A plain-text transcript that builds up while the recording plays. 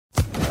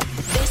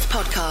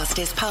podcast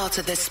is part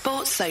of the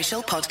Sports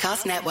Social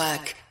Podcast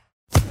Network.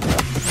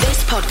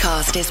 This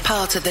podcast is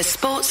part of the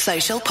Sports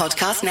Social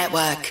Podcast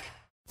Network.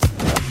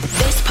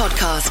 This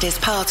podcast is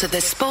part of the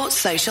Sports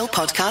Social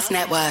Podcast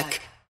Network.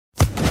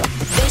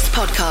 This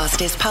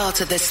podcast is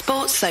part of the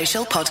Sports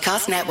Social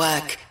Podcast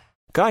Network.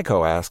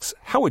 Geico asks,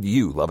 how would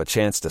you love a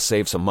chance to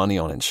save some money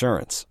on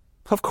insurance?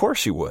 Of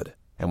course you would.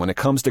 And when it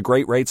comes to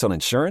great rates on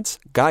insurance,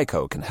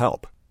 Geico can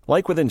help.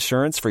 Like with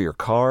insurance for your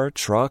car,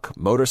 truck,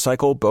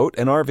 motorcycle, boat,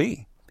 and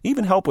RV.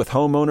 Even help with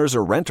homeowners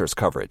or renters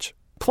coverage.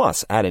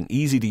 Plus, add an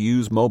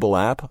easy-to-use mobile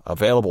app,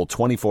 available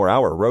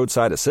 24-hour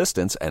roadside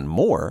assistance, and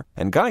more,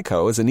 and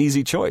Geico is an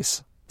easy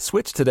choice.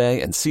 Switch today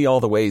and see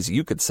all the ways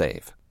you could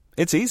save.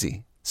 It's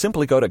easy.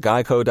 Simply go to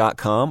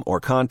geico.com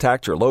or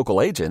contact your local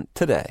agent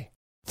today.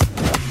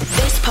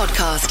 This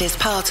podcast is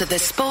part of the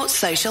Sports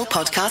Social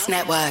Podcast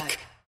Network.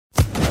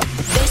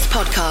 This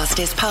podcast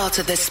is part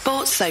of the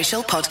Sports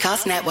Social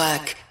Podcast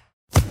Network.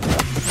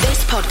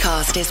 This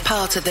podcast is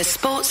part of the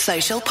Sports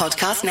Social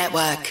Podcast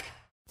Network.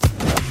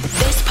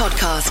 This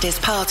podcast is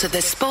part of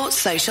the Sports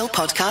Social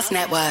Podcast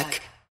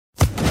Network.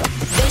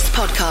 This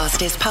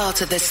podcast is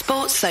part of the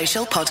Sports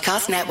Social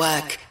Podcast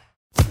Network.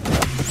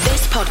 This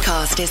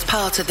podcast is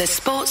part of the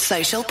Sports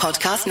Social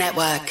Podcast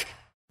Network.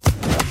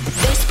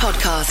 This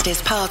podcast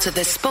is part of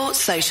the Sports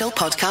Social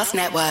Podcast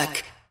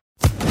Network.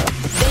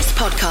 This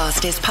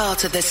podcast is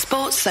part of the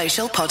Sports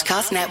Social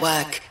Podcast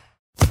Network.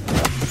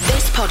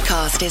 This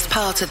podcast is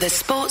part of the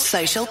Sports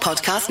Social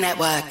Podcast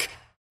Network.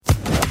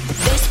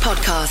 This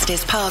podcast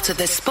is part of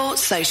the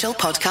Sports Social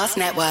Podcast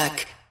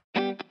Network.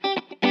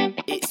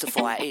 It's the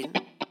fighting.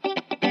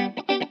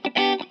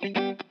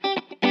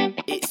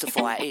 It's the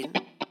fighting.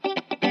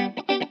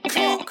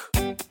 Clock.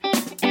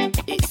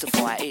 It's the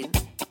fighting.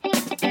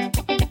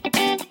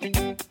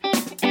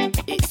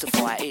 It's the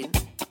fighting.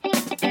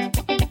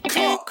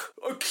 Clock.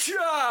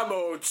 Come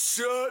on,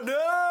 son. No.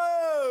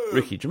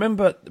 Ricky, do you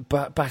remember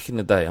back in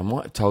the day? I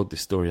might have told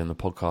this story on the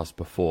podcast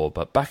before,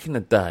 but back in the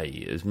day,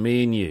 it was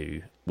me and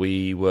you.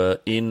 We were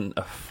in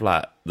a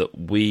flat that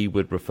we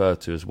would refer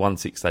to as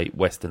 168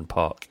 Western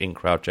Park in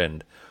Crouch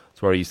End.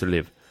 That's where I used to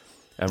live.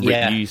 And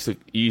Rick, you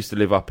used to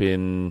live up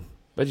in...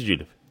 Where did you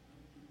live?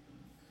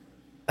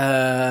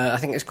 I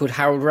think it's called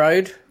Harold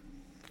Road.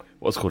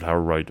 What's called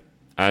Harold Road.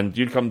 And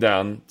you'd come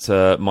down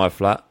to my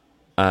flat,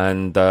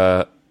 and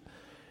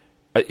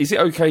is it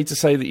okay to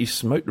say that you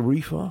smoked the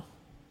reefer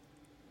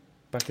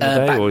back in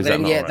the day, or is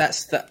then, that not yeah, right?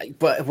 that's the.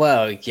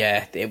 Well,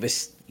 yeah, it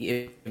was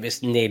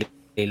nearly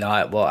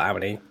like what? How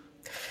many?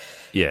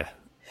 Yeah,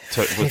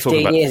 so we're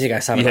 15 about, years ago,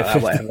 something like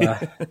that.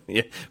 Whatever.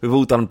 Yeah, we've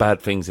all done bad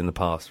things in the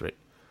past, Rick.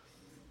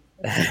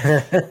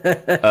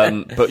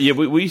 But yeah,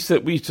 we used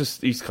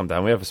to come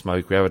down. We have a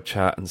smoke, we have a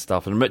chat and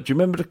stuff. And do you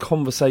remember the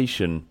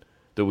conversation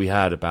that we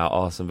had about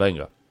Arsene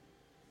Wenger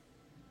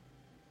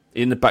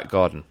in the back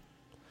garden?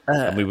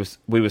 And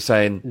we were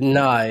saying,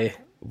 no,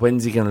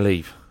 when's he going to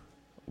leave?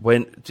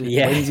 When's he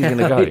going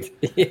to go?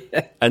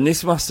 Yeah. And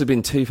this must have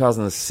been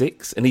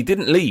 2006, and he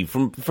didn't leave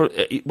from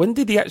when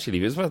did he actually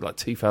leave? It was like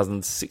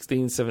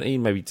 2016,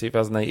 17, maybe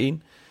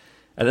 2018.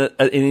 And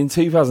in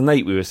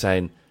 2008, we were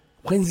saying,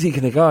 when's he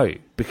going to go?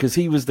 Because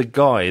he was the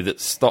guy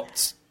that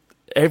stopped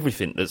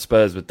everything that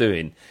Spurs were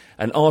doing,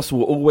 and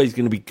Arsenal were always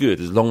going to be good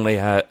as long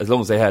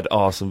as they had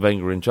Arsene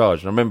Wenger in charge.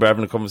 And I remember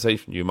having a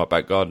conversation with you in my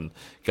back garden,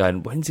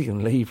 going, when's he going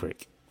to leave,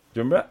 Rick? Do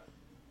you remember that?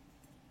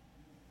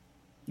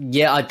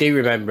 Yeah, I do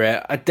remember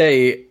it. I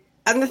do.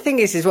 And the thing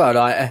is as well,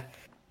 like,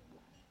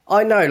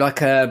 I know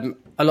like a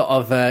lot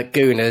of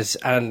gooners,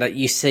 and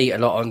you see a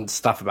lot on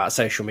stuff about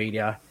social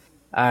media.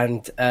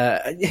 And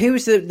who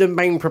was the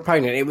main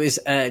proponent? It was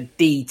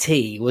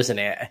DT,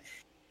 wasn't it?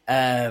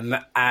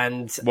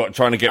 And what,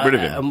 trying to get rid of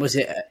him? And was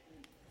it?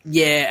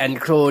 Yeah, and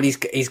Claude, he's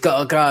got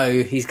to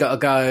go. He's got to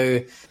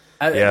go.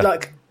 Yeah.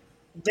 Like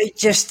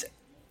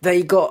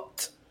they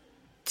got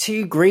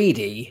too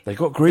greedy. They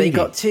got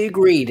too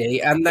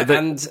greedy, and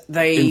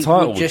they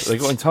entitled. Just they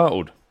got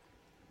entitled.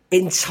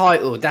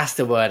 Entitled. That's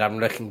the word I'm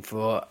looking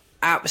for.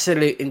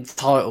 Absolute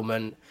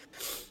entitlement.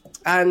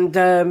 And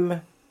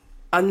then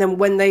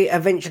when they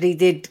eventually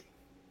did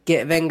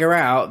get Wenger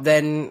out,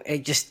 then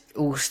it just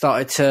all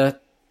started to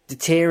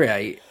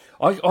deteriorate.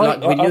 Like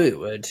we knew it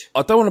would.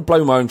 I don't want to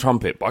blow my own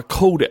trumpet, but I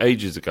called it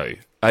ages and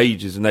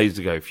ages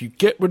ago. If you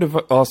get rid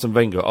of Arsene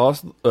Wenger,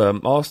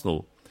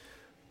 Arsenal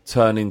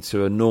turn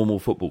into a normal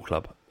football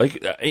club,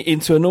 like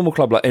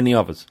any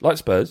others, like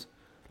Spurs,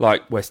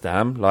 like West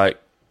Ham, like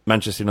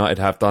Manchester United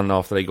have done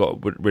after they got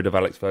rid of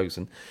Alex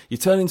Ferguson. You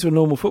turn into a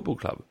normal football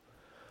club.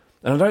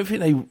 And I don't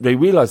think they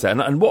realise that.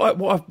 And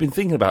what I've been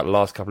thinking about the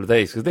last couple of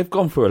days, because they've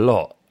gone through a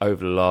lot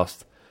over the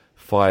last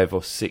 5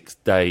 or 6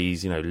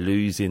 days,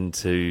 losing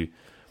to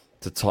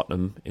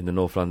Tottenham in the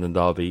North London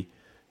derby.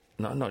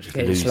 Not just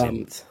losing.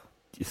 Slumped.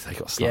 They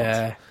got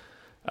slumped.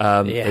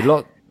 Yeah.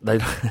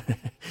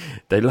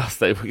 They lost.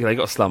 They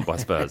got slumped by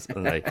Spurs.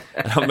 And I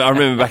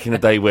remember back in the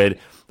day where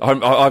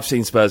I've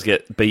seen Spurs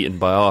get beaten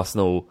by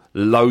Arsenal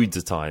loads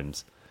of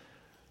times,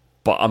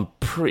 but I'm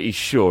pretty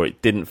sure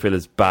it didn't feel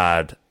as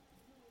bad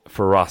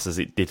for us as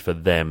it did for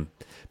them,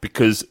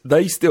 because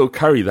they still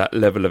carry that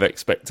level of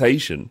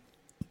expectation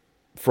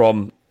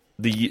from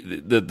the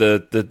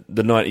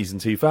 90s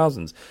and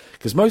 2000s.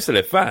 Because most of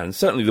their fans,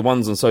 certainly the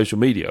ones on social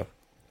media,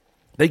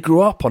 they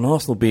grew up on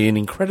Arsenal being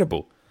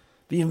incredible,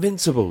 the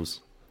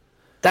Invincibles.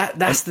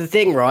 That's the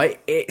thing, right?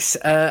 It's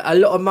a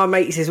lot of my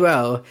mates as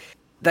well.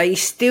 They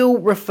still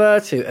refer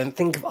to and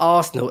think of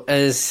Arsenal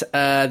as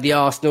the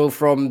Arsenal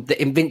from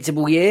the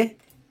Invincible year.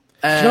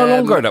 Do you know how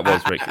long ago that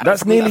was, Rick?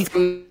 That's nearly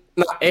from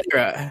that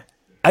era.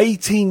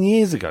 18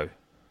 years ago.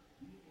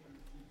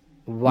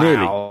 Wow.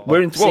 Nearly.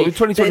 We're in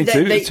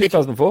 2022. It's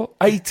 2004.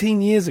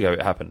 18 years ago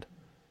it happened.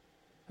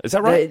 Is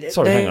that right?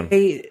 Sorry, hang on.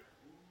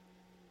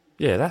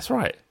 Yeah, that's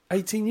right.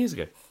 18 years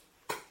ago.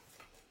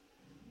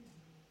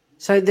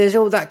 So there's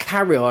all that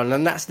carry on,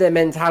 and that's their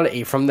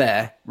mentality from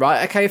there,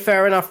 right? Okay,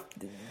 fair enough.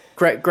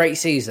 Great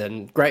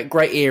season,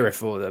 great era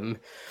for them.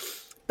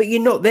 But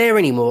you're not there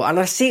anymore, and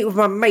I see it with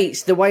my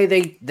mates, the way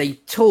they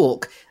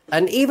talk,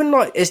 and even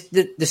like it's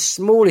the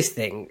smallest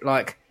thing,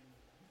 like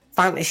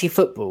fantasy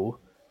football.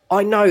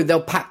 I know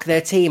they'll pack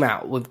their team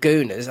out with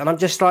gooners, and I'm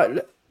just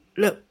like,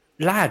 look,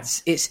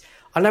 lads,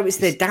 I know it's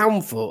their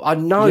downfall. I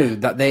know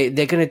that they're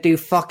going to do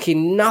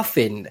fucking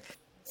nothing.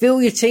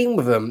 Fill your team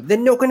with them. They're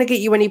not going to get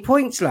you any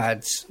points,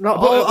 lads. Like,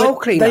 I'll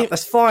clean up.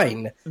 That's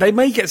fine. They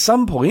may get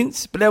some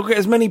points, but they'll get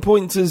as many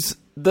points as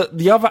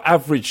the other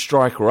average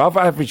striker or other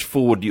average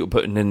forward you're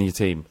putting in your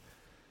team.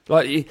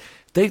 Like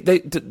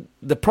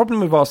the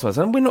problem with Arsenal,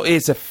 and we're not here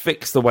to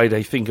fix the way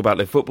they think about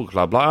their football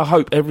club. Like, I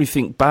hope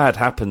everything bad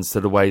happens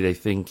to the way they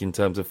think in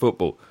terms of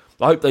football.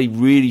 I hope they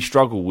really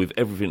struggle with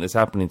everything that's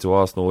happening to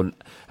Arsenal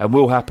and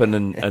will happen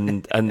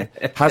and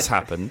has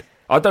happened.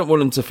 I don't want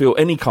them to feel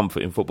any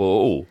comfort in football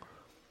at all.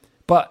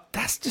 But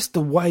that's just the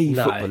way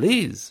football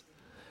is.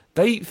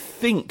 They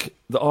think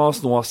that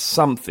Arsenal are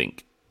something,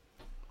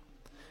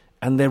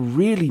 and they're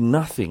really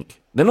nothing.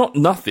 They're not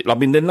nothing. I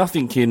mean, they're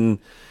nothing in.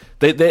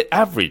 They're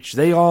average.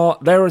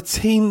 They're a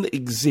team that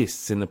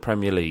exists in the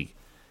Premier League,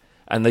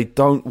 and they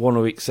don't want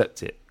to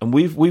accept it. And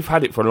we've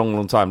had it for a long,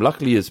 long time.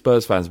 Luckily, as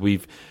Spurs fans,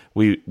 we've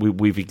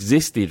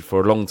existed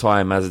for a long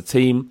time as a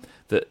team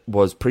that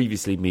was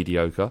previously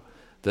mediocre,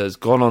 that has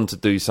gone on to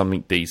do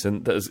something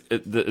decent, that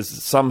has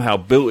somehow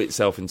built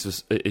itself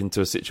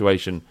into a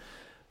situation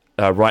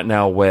right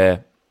now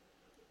where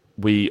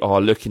we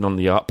are looking on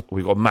the up.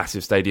 We've got a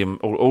massive stadium,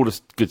 all the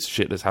good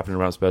shit that's happening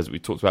around Spurs that we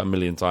talked about a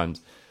million times.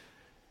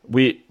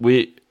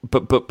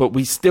 But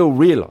we still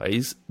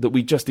realise that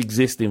we just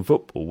exist in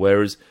football,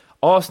 whereas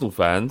Arsenal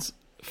fans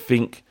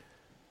think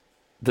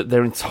that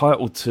they're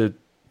entitled to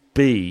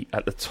be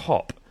at the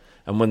top.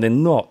 And when they're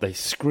not, they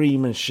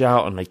scream and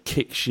shout and they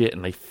kick shit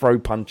and they throw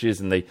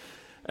punches and they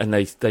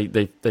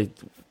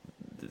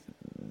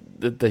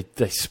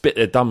spit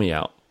their dummy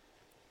out.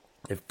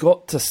 They've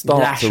got to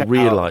start to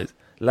realise,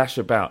 lash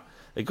about.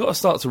 They've got to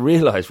start to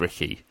realise,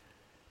 Ricky,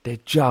 they're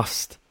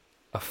just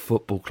a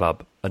football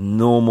club, a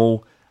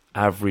normal,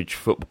 average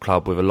football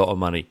club with a lot of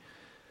money,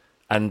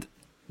 and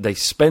they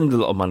spend a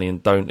lot of money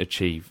and don't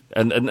achieve.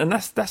 And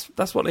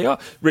that's what they are.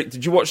 Rick,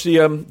 did you watch the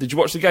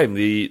game,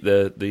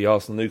 the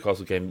Arsenal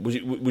Newcastle game?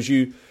 Was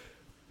you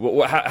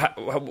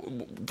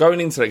going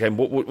into that game?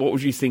 What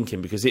was you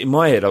thinking? Because in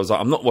my head, I was like,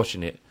 I'm not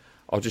watching it.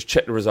 I'll just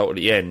check the result at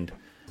the end,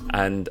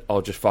 and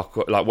I'll just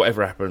like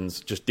whatever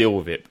happens, just deal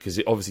with it. Because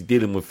obviously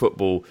dealing with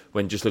football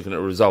when just looking at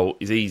a result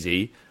is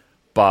easy,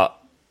 but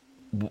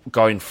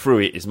going through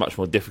it is much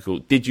more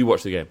difficult. Did you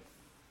watch the game?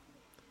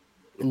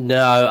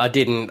 No, I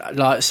didn't.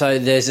 So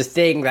there's a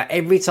thing that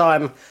every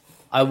time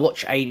I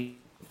watch a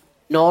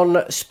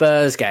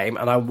non-Spurs game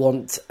and I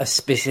want a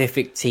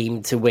specific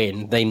team to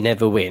win, they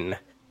never win.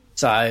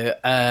 So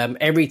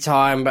every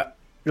time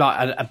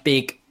a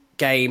big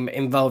game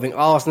involving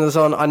Arsenal's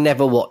on, I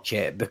never watch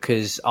it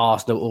because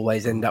Arsenal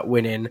always end up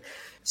winning.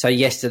 So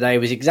yesterday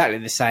was exactly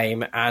the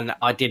same, and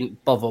I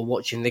didn't bother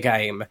watching the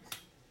game.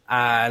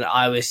 And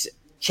I was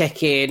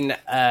checking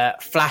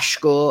flash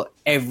score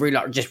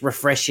just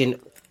refreshing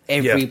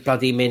every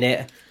bloody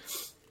minute.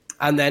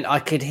 And then I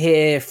could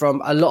hear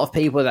from a lot of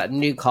people that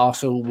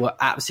Newcastle were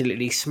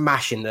absolutely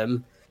smashing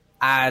them.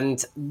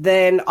 And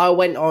then I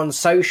went on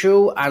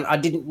social, and I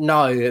didn't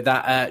know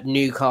that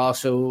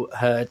Newcastle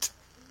had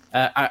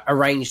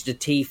arranged a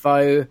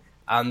tifo,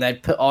 and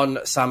they'd put on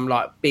some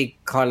big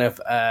kind of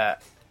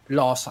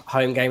last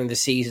home game of the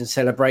season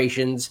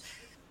celebrations.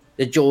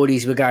 The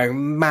Geordies were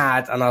going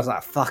mad, and I was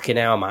like, "Fucking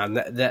hell, man!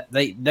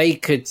 They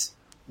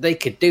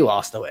could do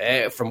Arsenal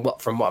here from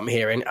what I'm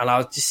hearing." And I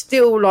was just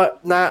still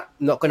like, "Nah,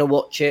 not going to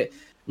watch it.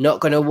 Not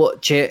going to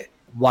watch it."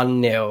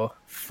 1-0.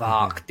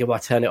 Fuck. Do I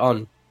turn it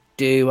on?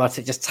 Do I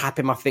just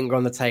tapping my finger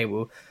on the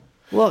table?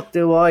 What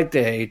do I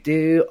do?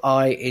 Do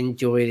I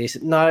enjoy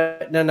this? No.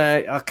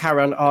 I'll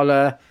carry on.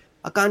 I'll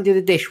go and do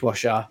the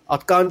dishwasher. I'll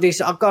go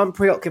and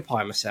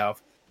preoccupy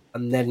myself,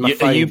 and then my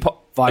phone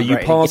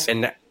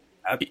vibrating.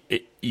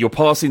 You're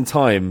passing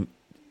time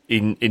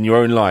in your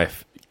own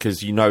life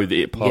because you know that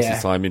it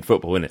passes time in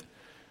football, innit?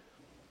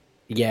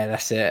 Yeah,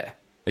 that's it.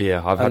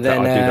 Yeah, I've had that.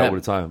 I do that all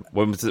the time.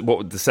 What was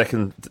the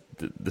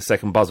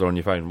second buzzer on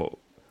your phone? What?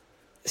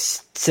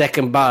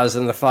 second buzz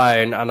on the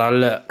phone, and I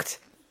looked,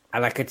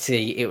 and I could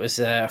see it was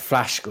a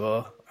flash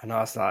score, and I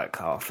was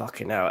like, "Oh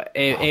fucking hell!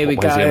 Here we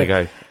go." Where's it gonna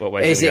go? What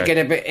way is it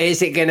gonna be?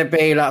 Is it gonna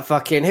be like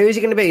fucking? Who is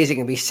it gonna be? Is it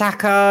gonna be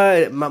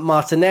Saka,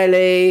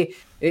 Martinelli?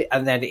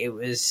 And then it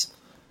was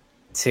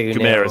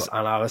 2-0,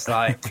 and I was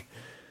like,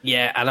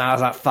 "Yeah," and I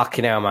was like,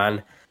 "Fucking hell,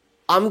 man!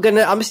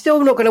 I'm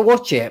still not gonna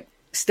watch it.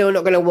 Still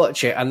not gonna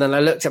watch it." And then I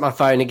looked at my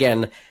phone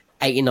again.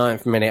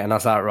 89th minute, and I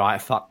was like,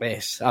 right, fuck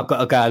this. I've got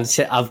to go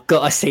and I've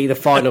got to see the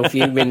final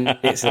few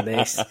minutes of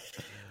this.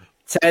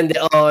 Turned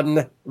it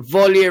on,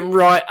 volume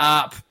right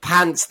up,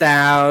 pants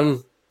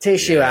down,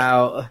 tissue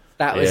out.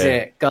 That was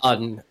it.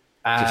 Gone.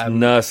 Just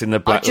nursing the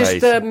black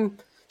lace.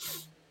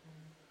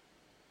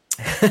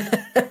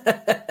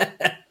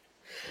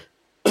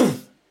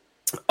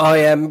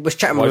 I was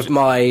chatting with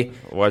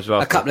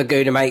a couple of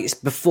Gooner mates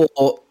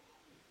before.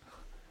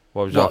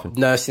 Why was you laughing?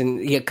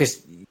 Nursing, yeah,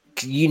 because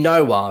you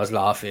know why I was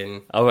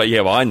laughing. Oh,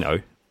 yeah, well, I know.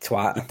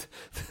 Twat.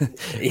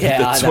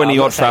 Yeah, the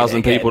 20-odd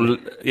thousand people.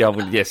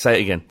 Yeah, say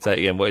it again. Say it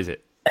again. What is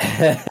it?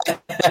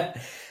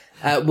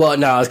 Well,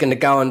 no, I was going to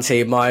go on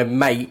to my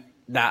mate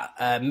that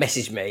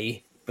messaged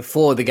me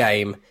before the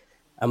game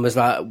and was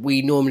like,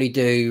 we normally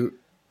do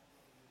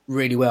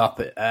really well up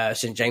at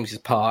St James's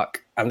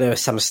Park, and there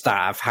was some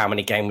stat of how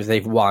many games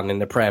they've won in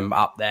the Prem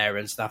up there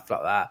and stuff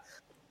like that.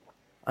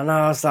 And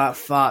I was like,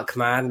 fuck,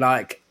 man,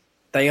 like,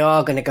 they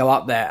are going to go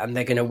up there and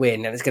they're going to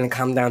win, and it's going to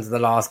come down to the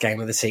last game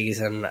of the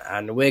season,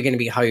 and we're going to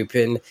be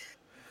hoping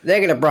they're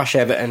going to brush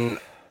Everton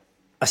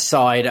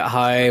aside at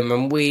home,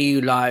 and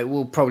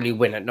we'll probably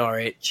win at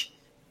Norwich,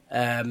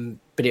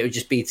 but it would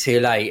just be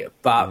too late.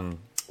 But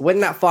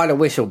when that final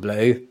whistle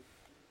blew,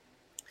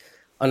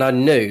 and I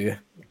knew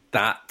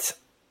that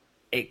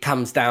it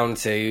comes down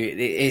to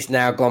it's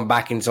now gone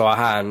back into our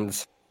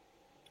hands,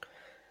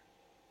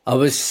 I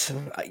was,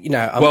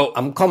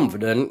 I'm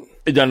confident.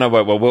 No,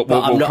 wait.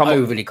 But I'm not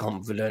overly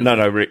confident.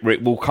 No, Rick,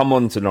 we'll come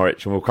on to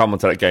Norwich and we'll come on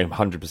to that game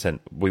 100%.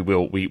 We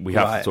will. We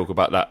have to talk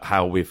about that,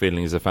 how we're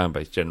feeling as a fan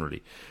base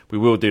generally. We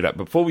will do that.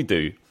 Before we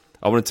do,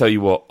 I want to tell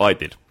you what I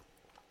did.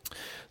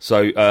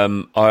 So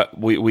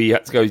we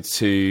had to go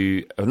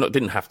to,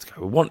 didn't have to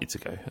go, we wanted to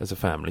go as a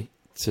family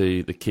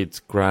to the kids'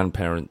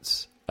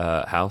 grandparents'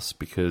 house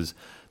because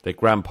their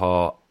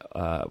grandpa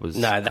was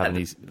having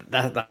these...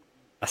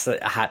 That's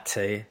I had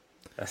to.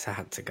 That's I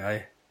had to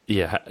go.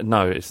 Yeah,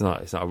 no, it's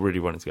not. I really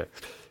wanted to go.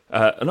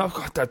 And I've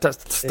got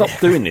stop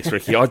doing this,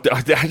 Ricky. I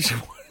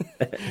actually,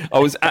 I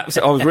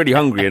was really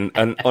hungry,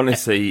 and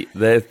honestly,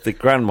 the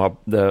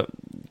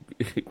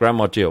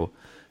grandma Jill,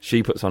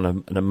 she puts on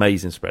an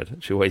amazing spread.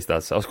 She always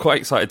does. So I was quite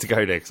excited to go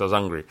there because I was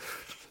hungry,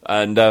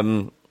 and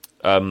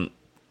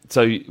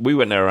so we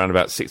went there around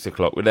about 6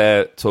 o'clock. We're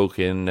there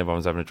talking. Everyone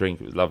was having a drink.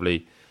 It was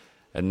lovely,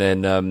 and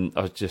then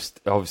I was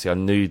just obviously I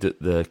knew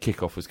that the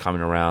kickoff was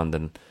coming around,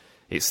 and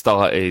it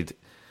started.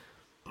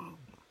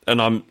 And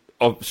I'm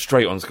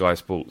straight on Sky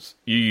Sports.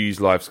 You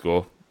use Live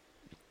Score.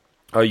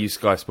 I use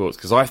Sky Sports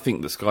because I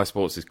think that Sky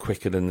Sports is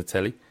quicker than the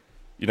telly.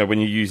 You know, when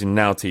you're using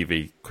Now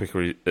TV,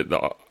 quicker.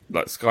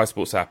 Like Sky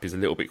Sports app is a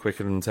little bit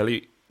quicker than the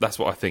telly. That's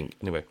what I think.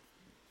 Anyway.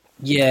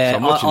 Yeah,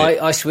 so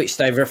I switched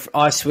over.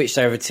 I switched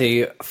over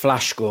to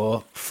Flash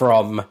Score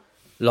from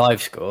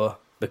Live Score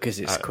because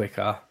it's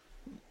quicker.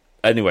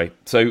 Anyway,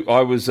 so I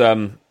was.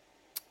 I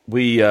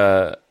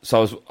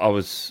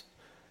was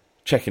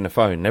checking the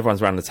phone, and everyone's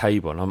around the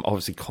table, and I'm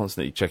obviously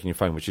constantly checking your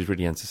phone, which is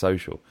really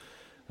antisocial.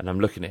 And I'm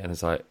looking at it, and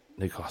it's like,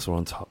 Newcastle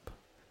on top.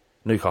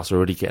 Newcastle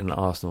already getting at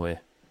Arsenal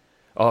here.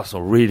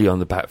 Arsenal really on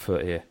the back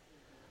foot here.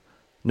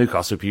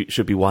 Newcastle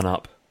should be one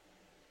up.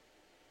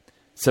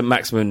 St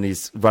Maximin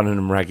is running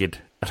them ragged,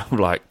 and I'm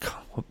like,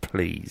 come on,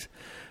 please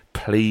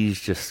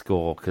just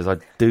score, because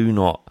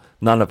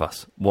none of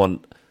us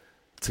want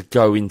to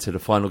go into the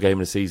final game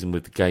of the season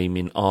with the game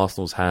in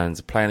Arsenal's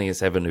hands, playing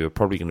against Everton, who are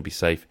probably going to be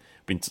safe.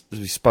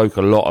 We spoke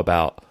a lot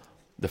about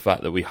the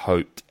fact that we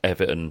hoped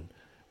Everton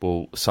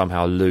will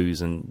somehow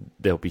lose and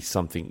there'll be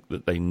something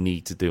that they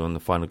need to do on the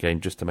final game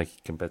just to make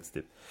it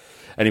competitive.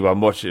 Anyway,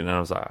 I'm watching it and I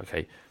was like,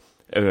 okay.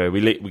 Anyway,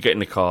 we get in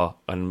the car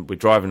and we're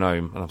driving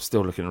home, and I'm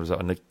still looking at the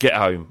result. And I get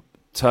home,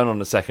 turn on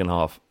the second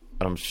half,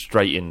 and I'm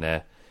straight in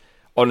there.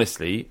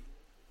 Honestly,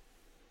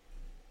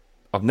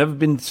 I've never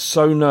been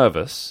so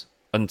nervous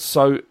and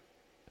so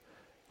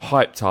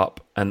hyped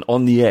up and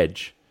on the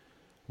edge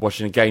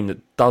watching a game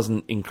that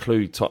doesn't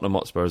include Tottenham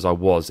Hotspur as I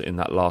was in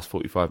that last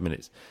 45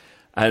 minutes.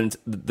 And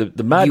the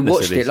madness you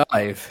watched of this, it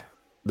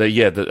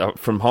live?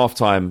 From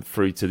half-time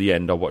through to the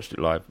end, I watched it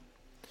live.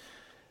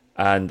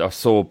 And I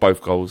saw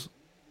both goals.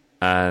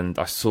 And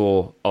I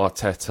saw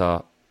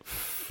Arteta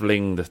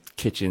fling the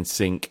kitchen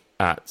sink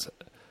at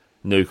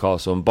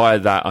Newcastle. And by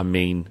that, I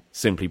mean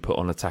simply put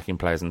on attacking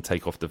players and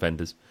take off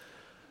defenders.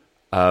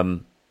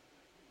 And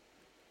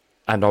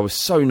I was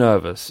so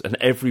nervous. And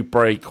every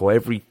break or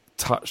every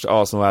touch that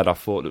Arsenal had, I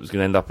thought it was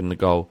going to end up in the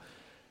goal.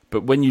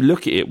 But when you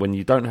look at it, when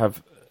you don't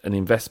have an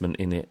investment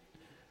in it,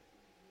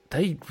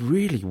 they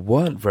really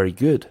weren't very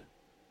good.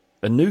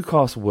 And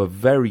Newcastle were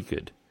very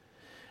good.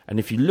 And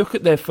if you look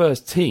at their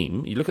first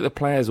team, you look at the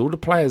players, all the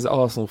players that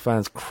Arsenal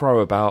fans crow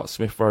about,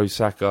 Smith Rowe,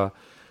 Saka,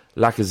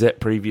 Lacazette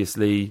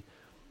previously,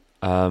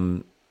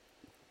 Xhaka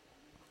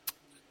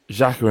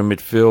in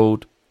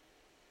midfield,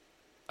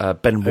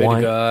 Ben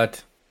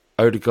White,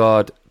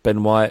 Odegaard,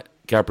 Ben White,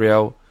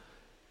 Gabriel,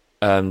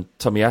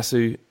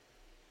 Tomiyasu.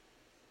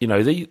 You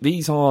know,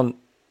 these are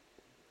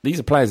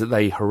players that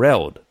they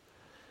herald.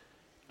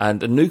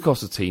 And a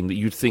Newcastle team that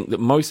you'd think that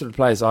most of the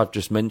players I've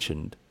just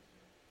mentioned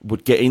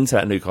would get into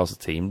that Newcastle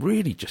team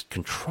really just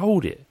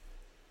controlled it.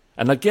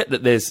 And I get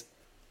that there's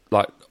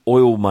like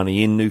oil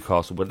money in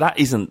Newcastle, but that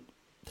isn't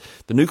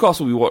the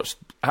Newcastle we watched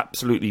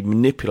absolutely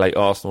manipulate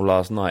Arsenal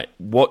last night.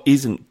 What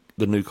isn't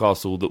the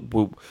Newcastle that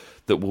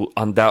will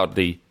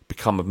undoubtedly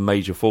become a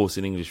major force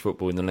in English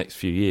football in the next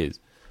few years?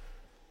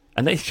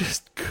 And they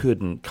just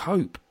couldn't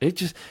cope.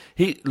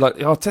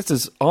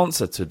 Arteta's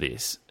answer to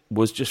this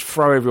was just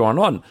throw everyone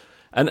on.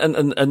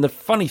 And the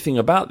funny thing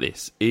about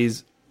this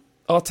is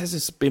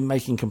Arteta's been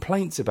making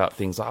complaints about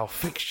things like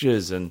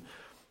fixtures and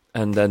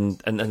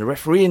the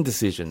refereeing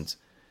decisions.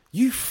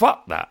 You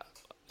fucked that.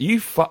 You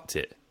fucked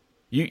it.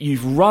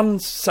 You've run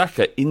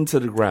Saka into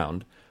the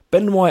ground.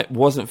 Ben White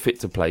wasn't fit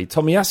to play.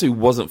 Tomiyasu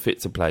wasn't fit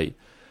to play.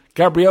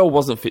 Gabriel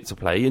wasn't fit to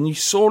play. And you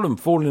saw them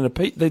falling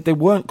apart. They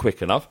weren't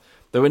quick enough.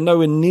 They were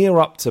nowhere near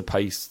up to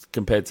pace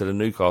compared to the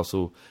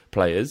Newcastle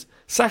players.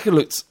 Saka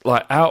looked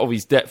like out of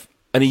his depth.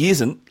 And he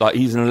isn't. Like,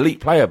 he's an elite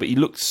player, but he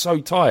looked so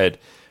tired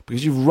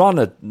because you've run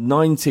a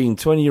 19,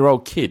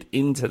 20-year-old kid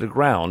into the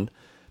ground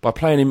by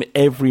playing him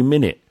every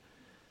minute.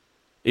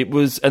 It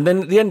was, and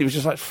then at the end, it was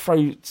just like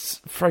throw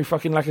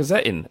fucking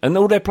Lacazette in. And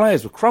all their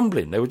players were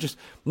crumbling. They were just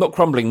not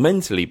crumbling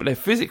mentally, but they're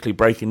physically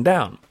breaking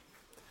down.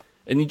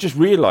 And you just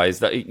realise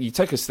that you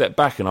take a step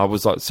back, and I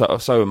was like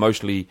so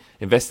emotionally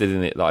invested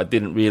in it that I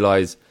didn't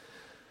realise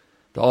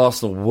that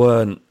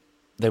Arsenal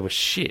they were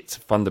shit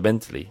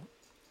fundamentally.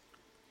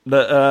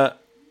 That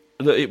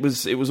it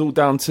was all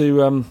down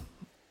to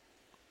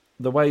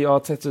the way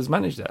Arteta's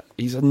managed that.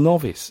 He's a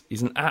novice.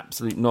 He's an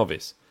absolute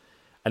novice.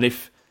 And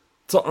if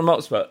Tottenham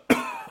Hotspur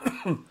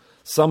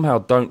somehow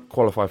don't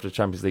qualify for the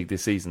Champions League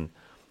this season,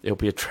 it'll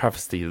be a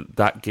travesty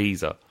that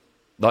geezer.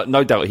 Like,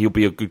 no doubt he'll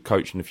be a good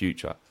coach in the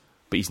future,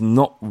 but he's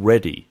not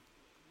ready.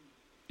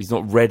 He's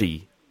not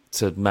ready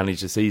to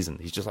manage the season.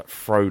 He's just like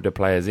throw the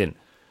players in.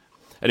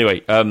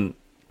 Anyway,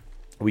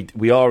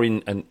 we are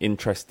in an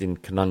interesting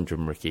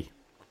conundrum, Ricky.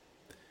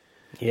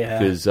 Yeah.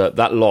 Because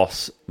that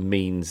loss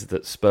means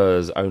that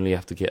Spurs only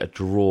have to get a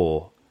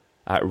draw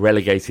at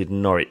relegated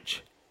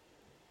Norwich.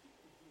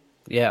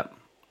 Yeah.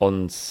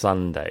 On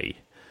Sunday.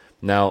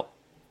 Now,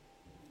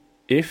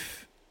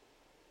 if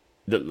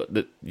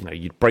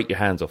you'd break your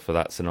hands off for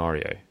that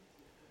scenario,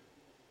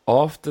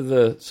 after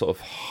the sort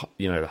of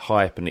the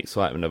hype and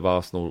excitement of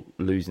Arsenal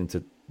losing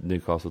to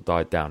Newcastle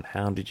died down,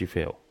 how did you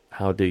feel?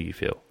 How do you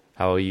feel?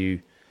 How are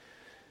you,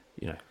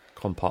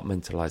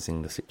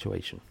 compartmentalising the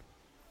situation?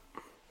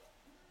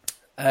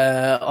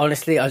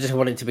 Honestly, I just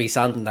want it to be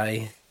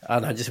Sunday,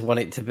 and I want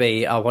it to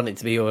be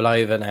all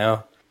over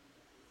now.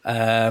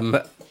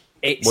 What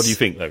do you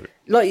think, though?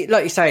 Like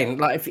you're saying,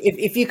 like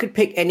if you could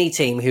pick any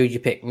team, who would you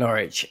pick?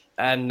 Norwich,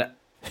 and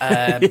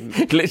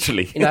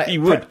literally,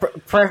 you would.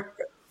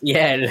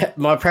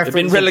 My preference.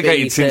 They've been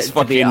relegated since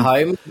to be at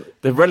home.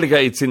 They've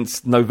relegated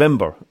since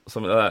November,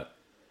 something like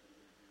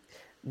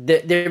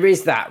that. There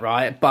is that,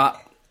 right?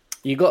 But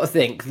you got to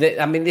think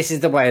that. I mean, this is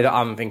the way that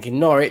I'm thinking.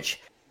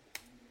 Norwich.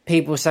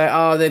 People say,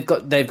 they've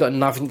got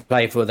nothing to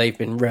play for. They've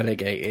been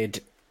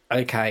relegated.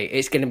 Okay,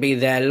 it's going to be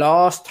their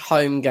last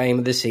home game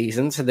of the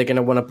season, so they're going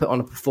to want to put on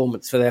a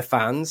performance for their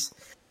fans.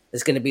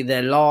 It's going to be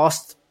their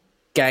last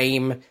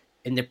game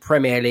in the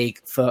Premier League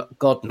for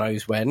God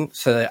knows when,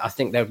 so I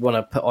think they'd want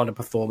to put on a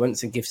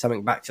performance and give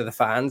something back to the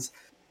fans.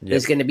 Yep.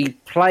 There's going to be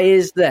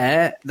players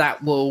there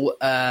that will,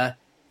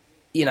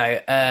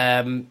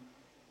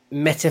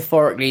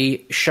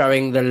 metaphorically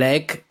showing the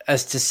leg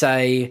as to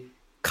say,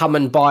 come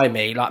and buy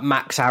me, like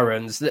Max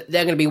Aarons. They're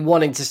going to be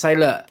wanting to say,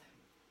 look,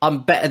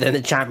 I'm better than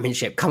the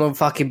Championship. Come and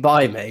fucking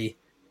buy me.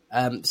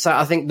 So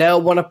I think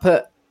they'll want to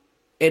put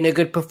in a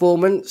good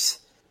performance.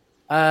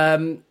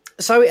 So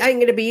it ain't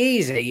going to be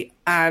easy.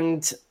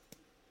 And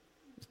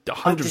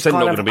 100%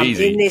 not going to be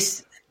easy.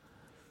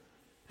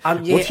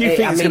 What do you think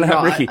is going to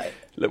happen, Ricky?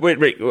 Wait,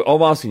 Rick,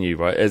 I'm asking you,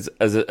 right, as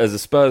a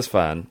Spurs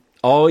fan,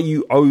 are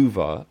you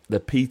over the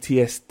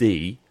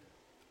PTSD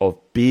of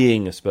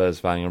being a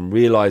Spurs fan and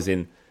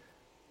realising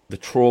the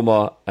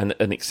trauma and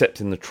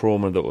accepting the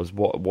trauma that was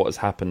what has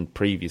happened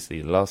previously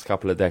in the last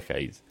couple of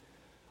decades?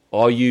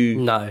 Are you...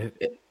 No.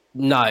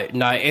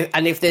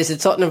 And if there's a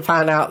Tottenham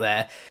fan out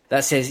there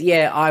that says,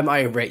 yeah, I'm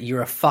over it,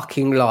 you're a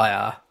fucking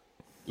liar.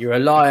 You're a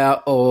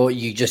liar, or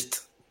you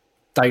just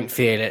don't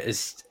feel it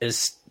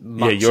as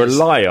much. Yeah, you're a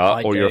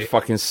liar, or you're a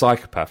fucking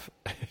psychopath.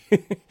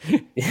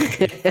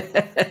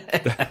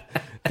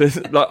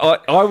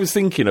 I was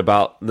thinking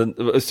about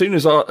as soon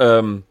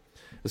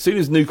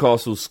as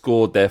Newcastle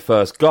scored their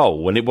first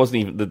goal, when it wasn't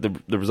even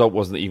the result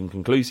wasn't even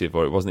conclusive,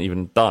 or it wasn't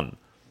even done,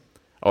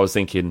 I was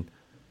thinking,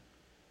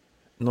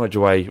 Norwich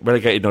away,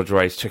 relegated Norwich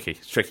away is tricky.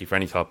 It's tricky for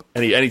any club.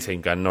 Any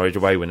team going Norwich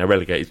away when they're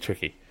relegated is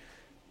tricky.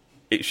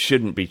 It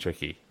shouldn't be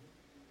tricky.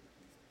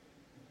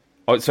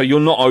 So you're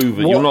not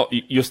over.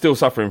 You're still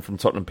suffering from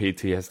Tottenham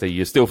PTSD.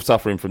 You're still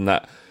suffering from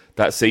that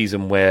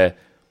season where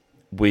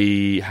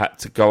we had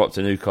to go up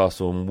to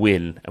Newcastle and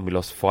win, and we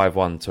lost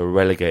 5-1 to a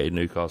relegated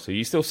Newcastle. Are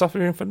you still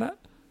suffering from that?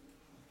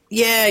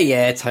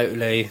 Yeah,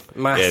 totally,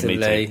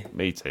 massively. Yeah,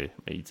 me too.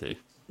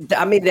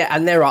 I mean,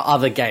 there are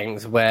other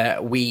games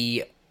where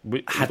we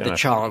had the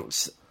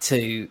chance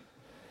to.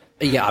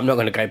 Yeah, I'm not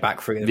going to go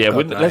back through them. Yeah,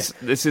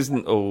 this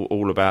isn't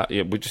all about.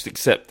 Yeah, we just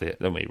accept it,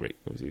 don't we, Rick?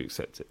 We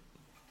accept it.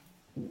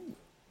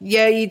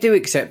 Yeah, you do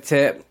accept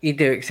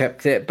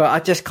it. But I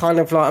just kind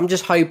of I'm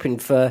just hoping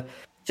for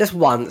just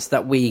once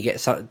that we get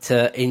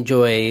to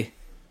enjoy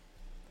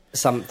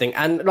something.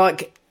 And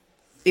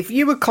if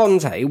you were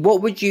Conte,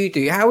 what would you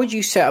do? How would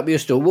you set up your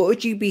store? What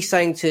would you be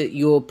saying to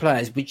your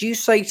players? Would you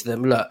say to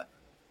them, look,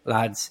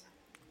 lads,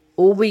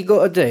 all we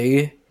got to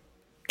do,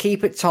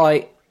 keep it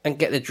tight and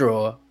get the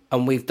draw,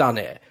 and we've done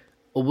it?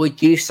 Or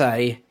would you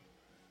say,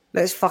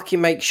 let's fucking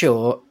make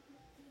sure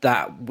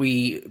that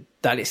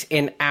it's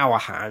in our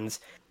hands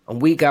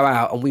and we go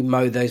out and we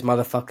mow those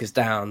motherfuckers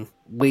down?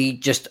 We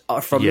just,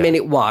 from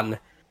minute one,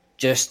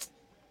 just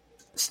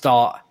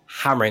start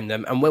hammering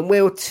them. And when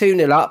we're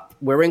 2-0 up,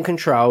 we're in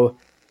control,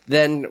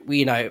 then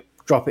we,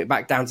 drop it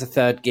back down to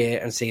third gear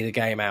and see the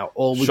game out.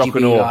 Or would you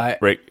be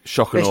Rick,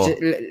 shock and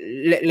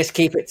awe. Let's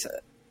keep it.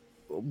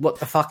 What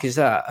the fuck is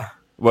that?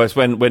 Well, it's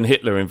when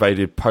Hitler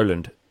invaded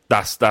Poland.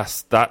 That's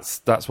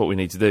what we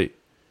need to do.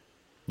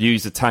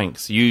 Use the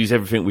tanks. Use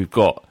everything we've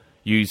got.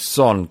 Use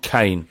Son,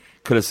 Kane,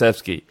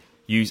 Kulusevski.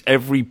 Use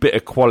every bit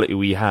of quality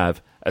we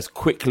have as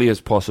quickly as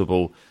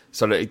possible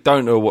so that they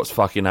don't know what's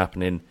fucking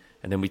happening,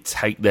 and then we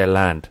take their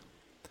land.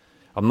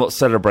 I'm not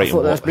celebrating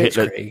what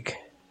Hitler... Blitzkrieg.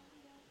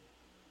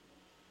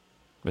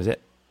 Was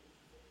it?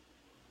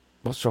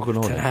 What's shock and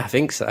awe? I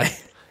think so.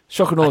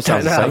 Shock and awe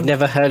sounds the same. I've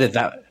never heard of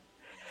that.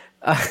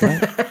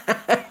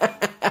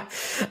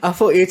 I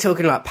thought you were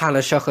talking like pan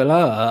of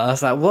chocolat. I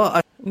was like,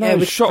 what? No,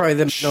 shock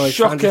and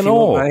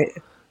awe.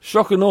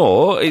 Shock and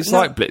awe. It's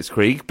like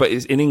Blitzkrieg, but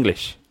it's in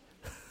English.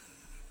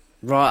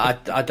 Right,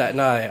 I don't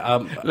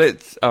know.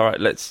 Let's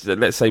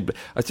say.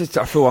 I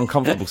feel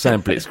uncomfortable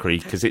saying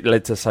Blitzkrieg because it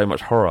led to so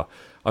much horror.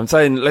 I'm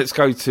saying let's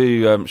go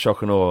to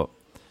shock and awe.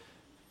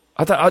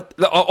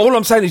 All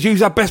I'm saying is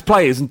use our best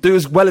players and do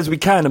as well as we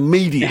can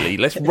immediately.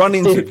 Let's run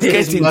into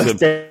get into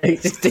them.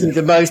 Just do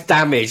the most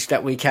damage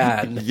that we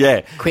can.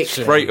 Yeah,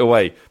 quickly, straight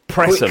away,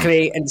 press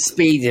quickly them. And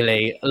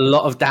speedily. A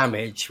lot of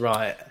damage,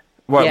 right?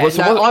 Right.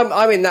 Yeah,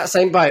 I'm in that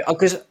same boat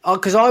because I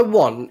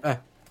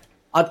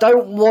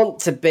don't want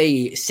to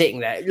be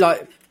sitting there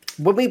like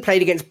when we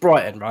played against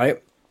Brighton,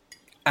 right?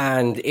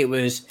 And it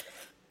was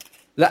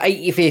the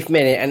 85th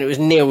minute, and it was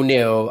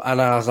 0-0,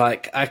 and I was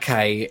like,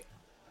 okay.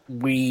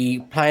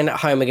 We playing at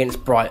home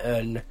against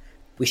Brighton.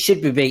 We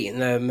should be beating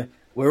them.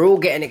 We're all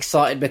getting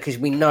excited because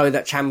we know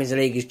that Champions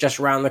League is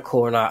just around the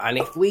corner. And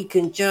if we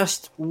can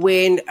just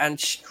win and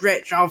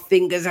stretch our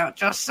fingers out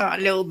just a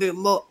little bit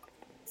more...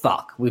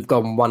 Fuck, we've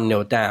gone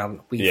 1-0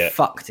 down. We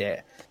fucked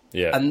it.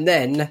 Yeah. And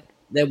then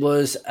there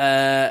was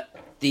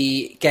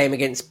the game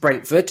against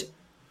Brentford.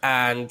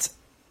 And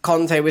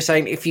Conte was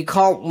saying, if you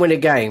can't win a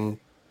game,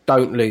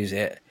 don't lose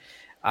it.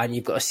 And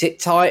you've got to sit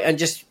tight and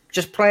just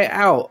play it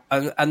out,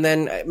 and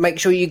then make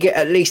sure you get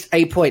at least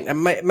a point,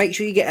 and make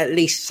sure you get at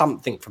least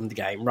something from the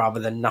game rather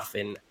than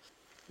nothing.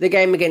 The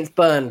game against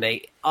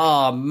Burnley,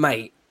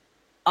 mate,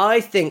 I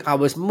think I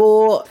was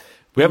more.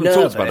 We haven't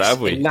talked about that,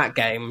 have we? In that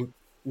game,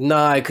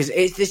 no, because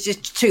there's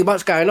just too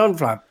much going on,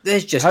 Flam.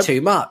 There's just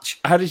too much.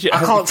 I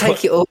can't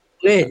take it all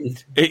in.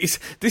 This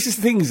is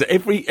the thing is that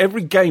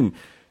every game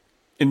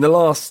in the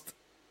last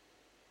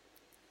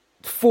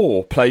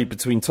 4 played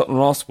between Tottenham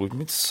and Arsenal, we've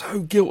been so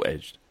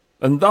gilt-edged.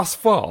 And thus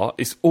far,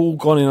 it's all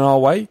gone in our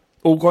way,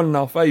 all gone in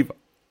our favour.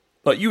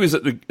 Like you was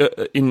at the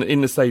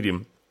in the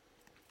stadium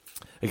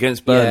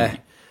against Burnley. Yeah.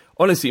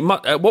 Honestly,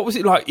 what was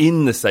it like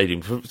in the stadium?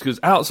 Because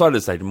outside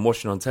the stadium,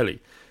 watching on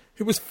telly,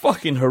 it was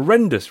fucking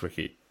horrendous,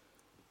 Ricky.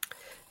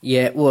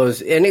 Yeah, it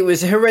was, and it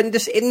was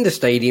horrendous in the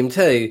stadium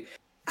too.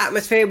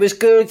 Atmosphere was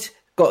good.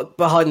 Got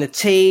behind the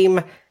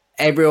team.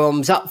 Everyone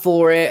was up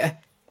for it,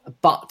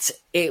 but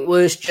it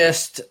was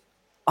just,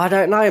 I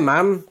don't know,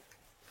 man.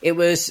 It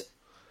was.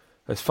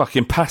 There's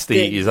fucking pasta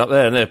eaters up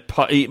there, and they're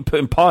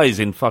putting pies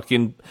in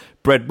fucking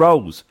bread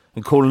rolls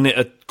and calling it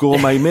a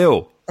gourmet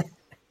meal.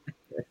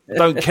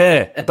 Don't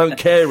care,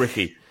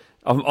 Ricky.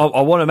 I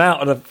want them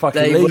out of the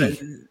fucking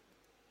league.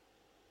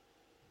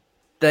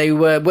 They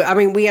were. I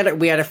mean, we had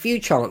a few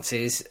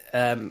chances.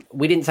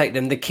 We didn't take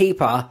them. The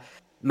keeper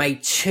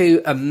made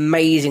 2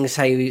 amazing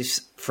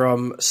saves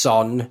from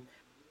Son.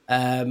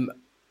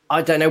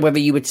 I don't know whether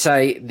you would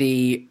say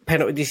the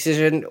penalty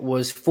decision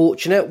was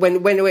fortunate when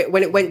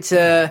it went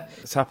to.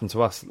 It's happened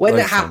to us. When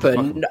it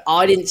happened,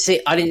 I didn't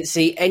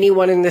see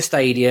anyone in the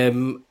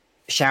stadium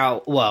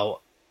shout.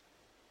 Well,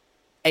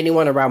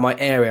 anyone around my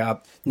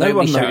area, No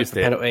one shouted noticed for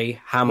it.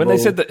 penalty, handball, When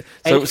they said that,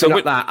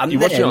 like that. And you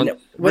watched it on,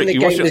 when the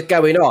game was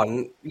going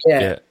on,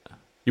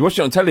 you watched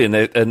it on telly,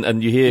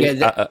 and you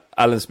hear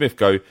Alan Smith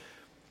go,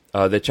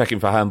 "They're checking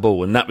for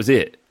handball," and that was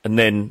it. And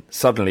then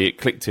suddenly it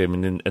clicked to him,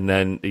 and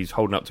then he's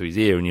holding up to his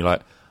ear, and you're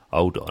like,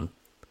 "Hold on,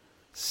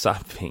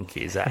 something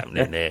is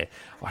happening there."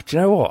 Oh, do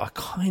you know what? I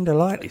kind of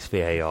like this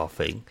VAR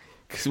thing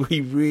because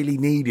we really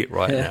need it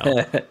right now.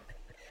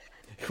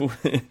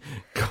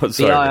 God,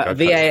 sorry,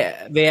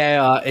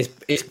 VAR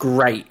is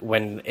great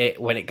when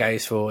it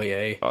goes for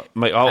you.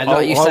 Mate,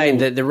 like you're saying,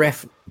 that the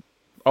ref.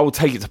 I will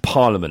take it to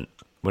Parliament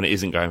when it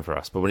isn't going for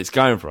us, but when it's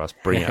going for us,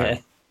 bring it home.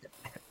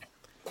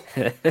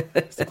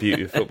 It's the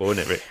beauty of football,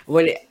 isn't it,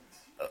 Rick?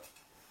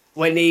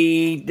 When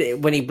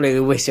he blew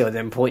the whistle and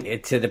then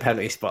pointed to the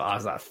penalty spot, I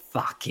was like,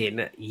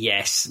 "Fucking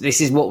yes,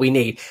 this is what we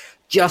need."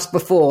 Just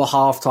before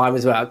half time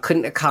as well,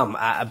 couldn't have come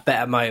at a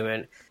better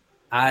moment.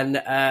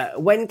 And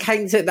when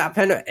Kane took that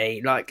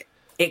penalty, like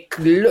it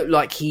looked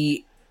like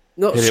he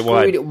not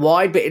screwed it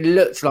wide, but it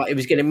looked like he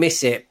was going to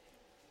miss it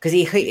because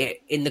he hit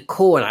it in the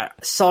corner,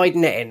 side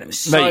netting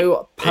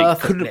so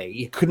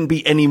perfectly. Couldn't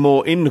be any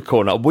more in the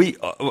corner. I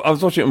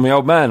was watching it with my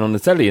old man on the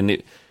telly,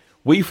 and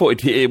we thought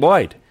he'd hit it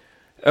wide.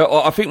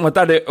 I think my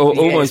dad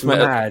almost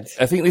made. I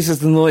think this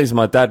is the noise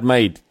my dad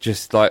made,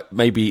 just like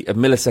maybe a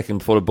millisecond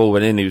before the ball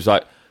went in. He was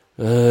like,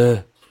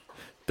 That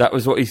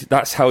was what he.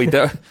 That's how he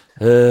did.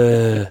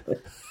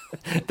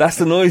 That's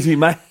the noise he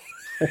made.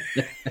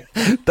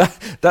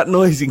 that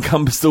noise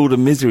encompassed all the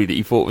misery that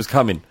he thought was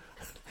coming.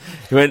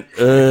 He went,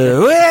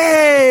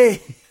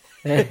 way,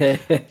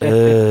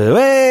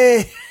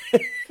 way.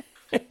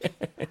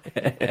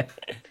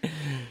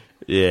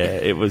 Yeah,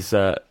 it was.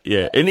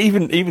 Yeah, and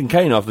even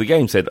Kane after the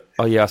game said,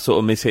 "Oh yeah, I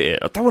sort of mishit it.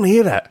 I don't want to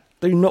hear that.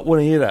 Do not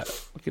want to hear that.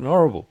 Fucking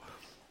horrible."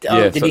 Oh,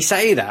 yeah, did he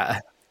say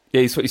that?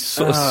 Yeah, he sort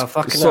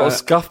of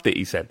scuffed it.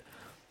 He said.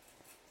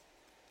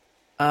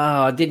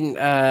 Oh, I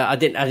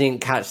didn't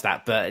catch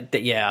that,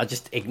 but yeah, I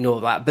just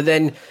ignored that. But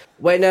then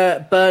when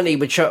Bernie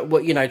was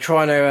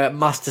trying to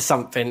muster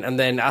something, and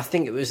then I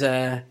think it was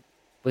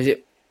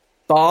it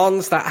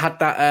Barnes that had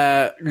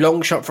that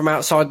long shot from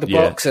outside the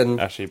box, and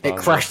it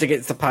crashed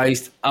against the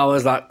post. I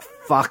was like,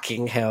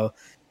 "Fucking hell!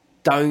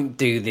 Don't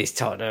do this,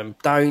 Tottenham!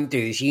 Don't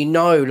do this! We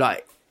know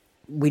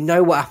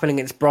what happened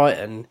against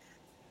Brighton.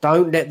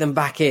 Don't let them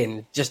back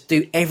in. Just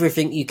do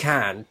everything you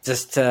can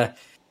just to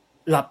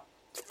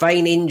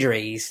feign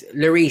injuries.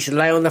 Lloris,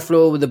 lay on the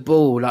floor with the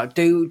ball.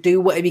 Do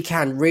whatever you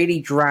can. Really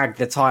drag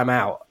the time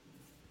out.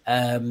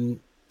 I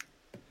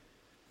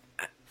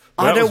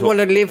don't want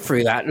to live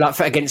through that,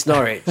 against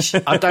Norwich.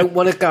 I don't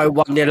want to go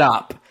 1-0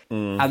 up,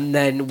 and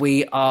then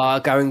we are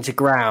going to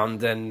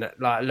ground, and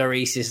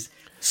Lloris is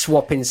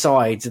swapping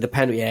sides of the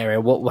penalty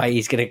area. What way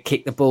he's going to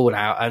kick the ball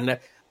out, and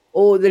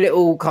all the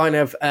little kind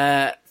of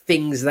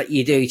things that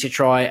you do to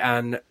try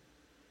and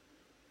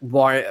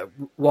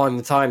wind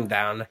the time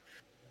down.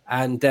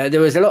 And there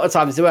was a lot of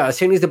times as well, as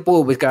soon as the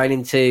ball was going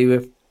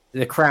into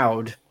the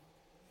crowd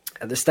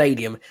at the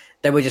stadium,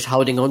 they were just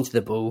holding on to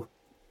the ball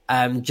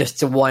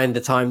just to wind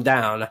the time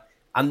down.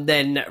 And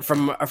then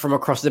from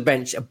across the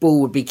bench, a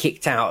ball would be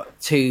kicked out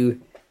to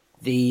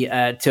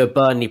a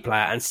Burnley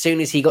player. And as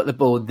soon as he got the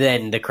ball,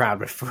 then the crowd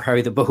would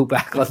throw the ball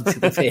back onto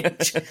the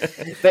pitch.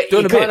 But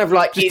doing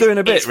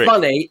it's Rick.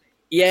 Funny.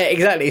 Yeah,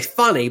 exactly. It's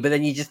funny, but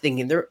then you're just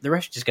thinking the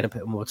rest is just going to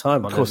put more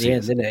time on at the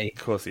end, isn't he?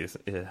 Of course he is.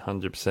 Yeah,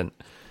 100%.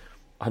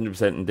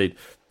 100% indeed.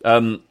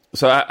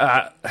 So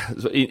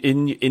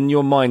in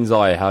your mind's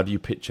eye, how do you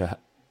picture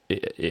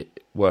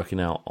it working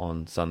out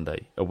on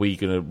Sunday? Are we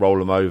going to roll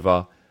them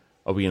over?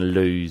 Are we going to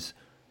lose?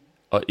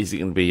 Or is it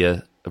going to be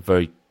a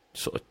very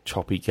sort of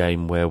choppy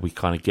game where we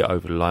kind of get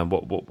over the line?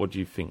 What do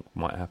you think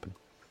might happen?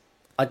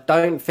 I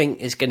don't think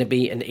it's going to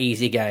be an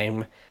easy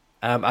game.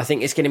 I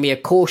think it's going to be a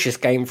cautious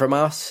game from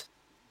us.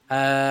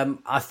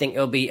 I think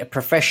it'll be a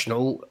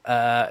professional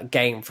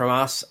game from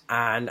us,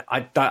 and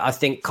I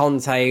think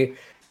Conte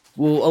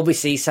will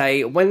obviously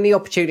say, when the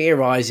opportunity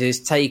arises,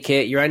 take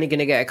it. You're only going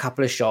to get a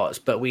couple of shots,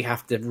 but we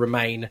have to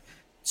remain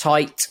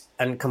tight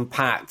and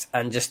compact,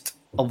 and just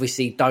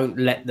obviously don't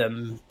let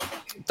them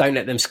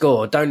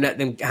score. Don't let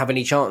them have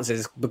any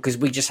chances, because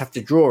we just have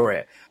to draw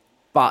it.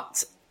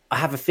 But I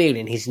have a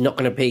feeling he's not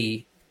going to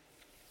be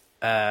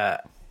go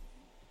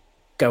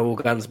all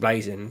guns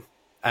blazing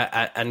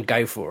and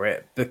go for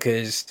it,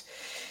 because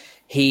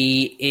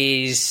he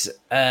is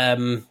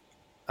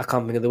I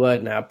can't think of the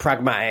word now,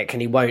 pragmatic,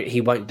 and he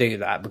won't do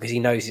that, because he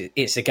knows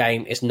it's a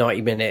game, it's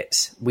 90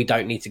 minutes, we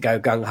don't need to go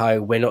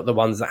gung-ho, we're not the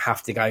ones that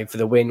have to go for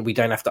the win, we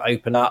don't have to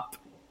open up.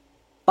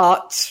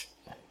 But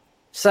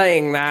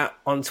saying that,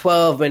 on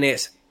 12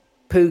 minutes,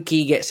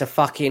 Pookie gets a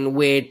fucking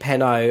weird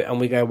penalty and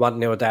we go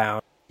 1-0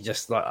 down.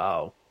 Just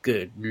oh,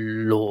 good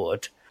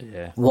Lord.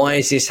 Yeah. Why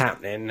is this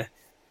happening?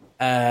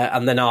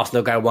 And then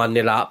Arsenal go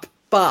 1-0 up.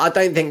 But I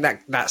don't think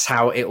that's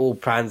how it all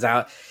plans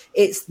out.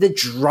 It's the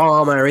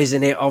drama,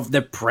 isn't it, of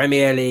the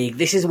Premier League?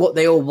 This is what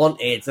they all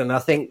wanted. And I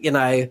think,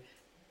 the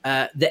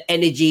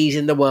energies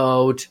in the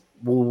world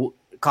will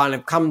kind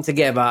of come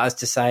together as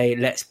to say,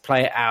 let's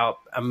play it out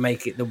and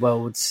make it the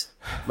world's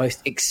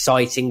most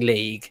exciting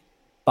league.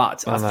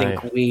 But I think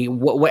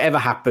whatever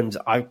happens,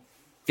 I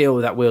feel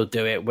that we'll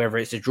do it, whether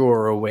it's a draw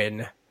or a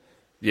win.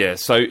 Yeah,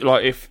 so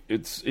like if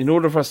it's in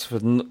order for us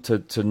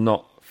to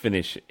not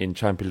finish in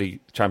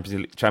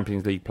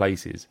Champions League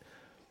places,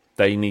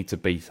 they need to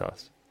beat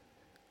us.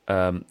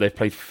 They've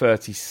played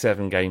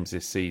 37 games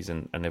this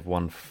season and they've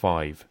won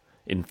 5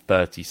 in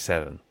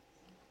 37.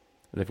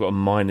 They've got a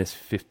minus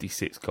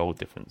 56 goal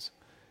difference.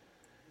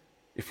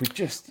 If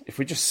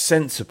we're just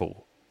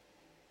sensible.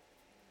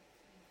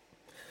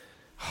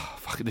 Oh,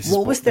 fuck it, this is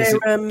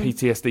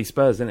PTSD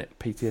Spurs, isn't it?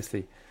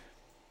 PTSD.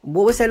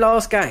 What was their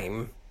last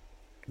game?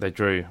 They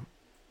drew.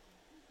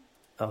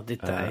 Oh,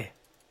 did they?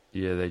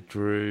 Yeah, they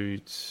drew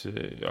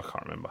to... I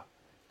can't remember.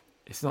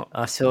 It's not...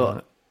 I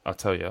saw... I'll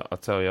tell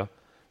you.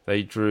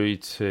 They drew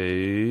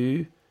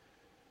to...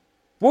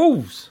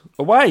 Wolves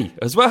away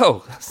as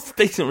well. That's a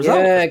decent result.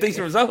 Yeah,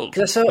 decent result.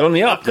 They're on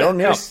the up.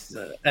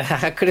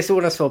 I could have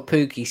sworn I saw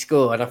Pookie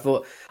score, and I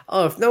thought,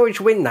 if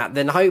Norwich win that,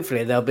 then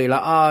hopefully they'll be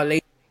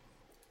like,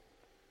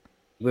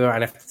 we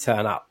won't have to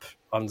turn up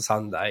on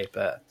Sunday.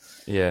 But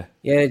yeah,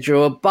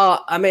 draw.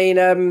 But I mean,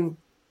 I'm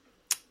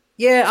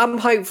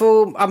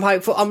hopeful.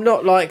 I'm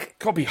not like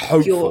can't be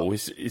hopeful.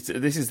 This is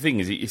the thing.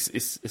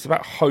 It's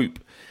about hope.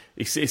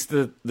 It's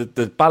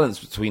the balance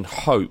between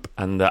hope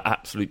and the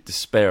absolute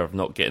despair of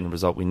not getting the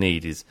result we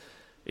need is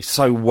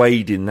so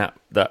weighed in that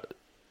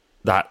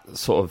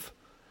sort of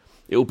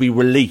it'll be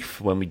relief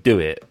when we do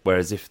it,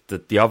 whereas if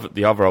the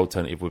other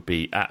alternative would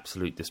be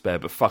absolute despair.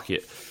 But fuck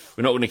it,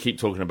 we're not going to keep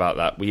talking about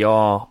that. We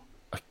are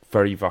a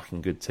very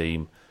fucking good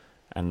team,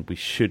 and we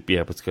should be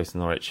able to go to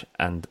Norwich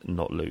and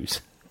not lose.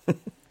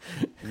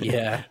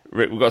 Yeah,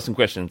 Rick, we've got some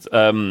questions.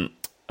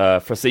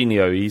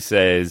 Frasinio, he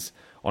says,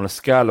 on a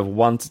scale of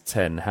 1 to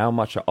 10, how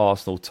much are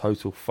Arsenal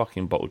total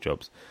fucking bottle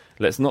jobs?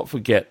 Let's not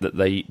forget that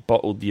they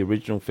bottled the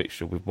original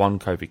fixture with one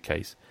COVID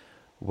case,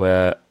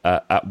 where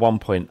at one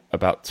point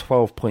about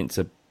 12 points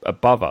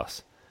above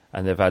us,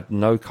 and they've had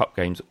no cup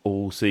games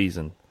all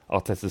season.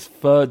 Arteta's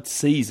third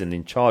season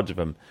in charge of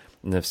them,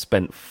 and they've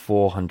spent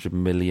 £400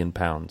 million.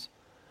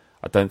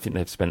 I don't think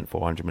they've spent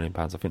 £400 million.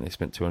 I think they've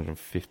spent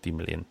 £250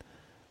 million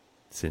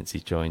since he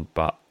joined,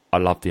 but I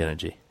love the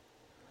energy.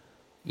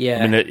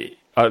 Yeah. I mean,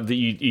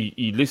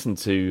 you listen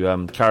to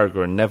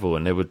Carragher and Neville,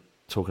 and they were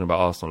talking about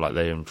Arsenal like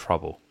they're in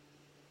trouble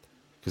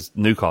because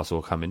Newcastle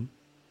are coming.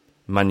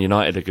 Man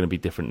United are going to be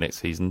different next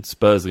season.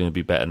 Spurs are going to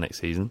be better next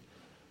season.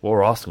 What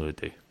are Arsenal going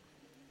to do?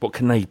 What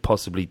can they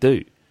possibly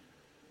do?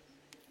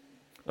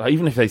 Like,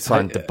 even if they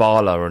signed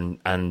Dybala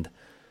and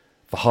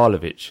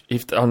Vahalovic,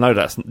 I know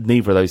that's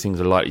neither of those things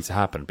are likely to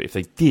happen, but if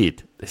they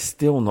did, they're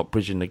still not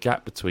bridging the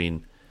gap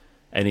between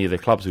any of the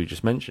clubs we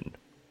just mentioned.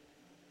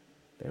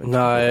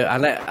 No,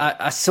 and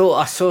I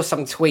saw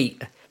some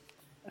tweet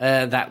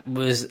that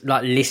was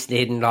like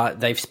listing like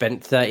they've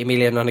spent 30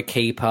 million on a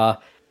keeper,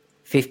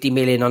 50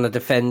 million on a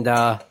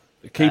defender.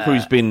 The keeper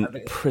who's been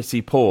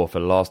pretty poor for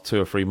the last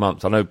 2 or 3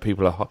 months. I know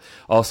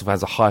Arsenal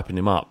fans are hyping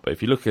him up, but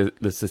if you look at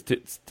the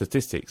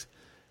statistics,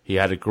 he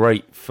had a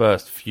great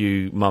first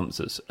few months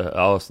at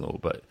Arsenal,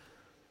 but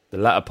the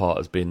latter part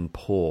has been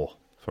poor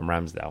from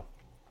Ramsdale.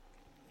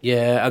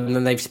 Yeah, and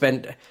then they've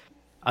spent,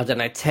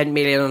 10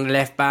 million on the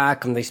left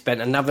back, and they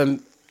spent another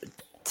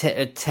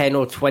 10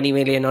 or 20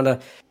 million on a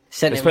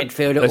centre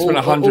midfielder. They spent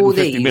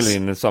 150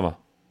 million in the summer.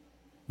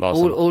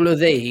 All of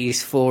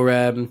these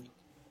for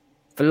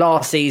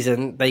last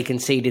season they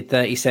conceded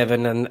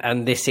 37,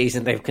 and this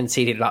season they've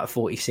conceded like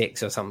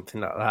 46 or something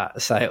like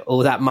that. So all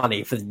that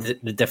money for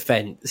the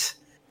defence,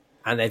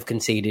 and they've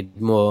conceded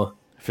more.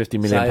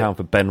 £50 million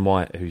for Ben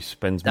White, who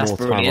spends more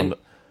time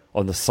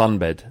on the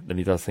sunbed than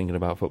he does thinking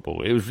about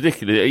football. It was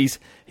ridiculous.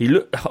 He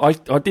looked. I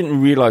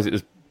didn't realise it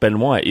was Ben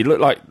White. He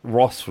looked like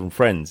Ross from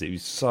Friends. It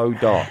was so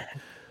dark.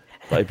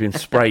 Like he'd been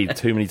sprayed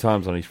too many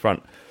times on his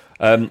front.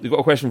 We've got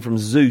a question from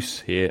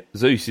Zeus here.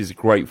 Zeus is a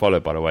great follow,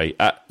 by the way,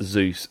 at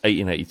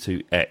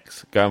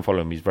Zeus1882X. Go and follow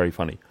him. He's very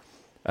funny.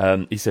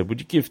 He said, would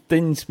you give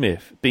Dean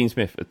Smith a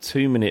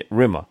 2-minute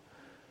rimmer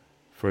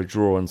for a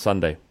draw on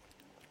Sunday?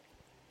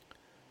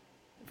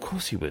 Of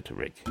course he would,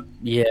 Rick.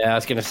 Yeah, I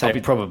was going to say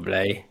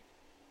probably.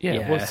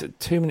 Yeah, what's it,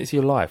 2 minutes of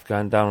your life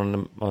going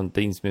down on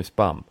Dean Smith's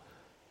bum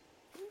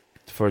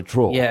for a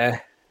draw? Yeah.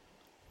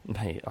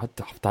 Mate,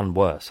 I've done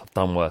worse.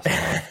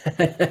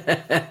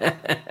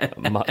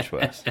 Much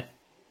worse.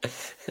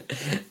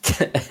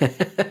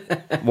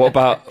 What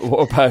about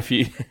if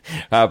you...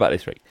 How about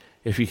this, Rick?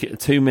 If you get a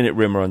 2-minute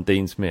rimmer on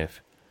Dean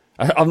Smith...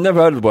 I've never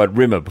heard the word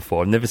rimmer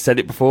before. I've never said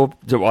it before.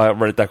 I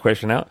read that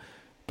question out.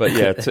 But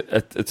yeah,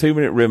 a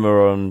 2-minute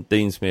rimmer on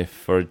Dean Smith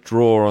for a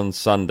draw on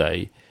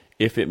Sunday,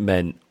 if it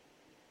meant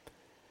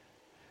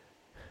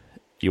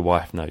your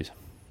wife knows.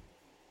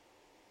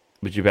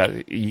 Would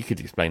you you could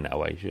explain that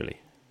away,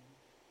 surely.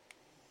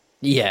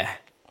 Yeah.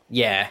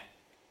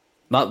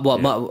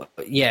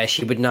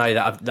 She would know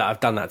that I've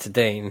done that to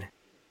Dean.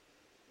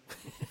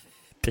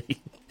 Dean.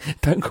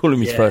 Don't call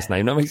him his first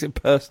name. That makes it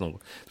personal.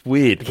 It's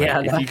weird.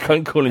 Yeah, if you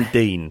can't call him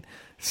Dean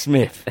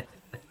Smith,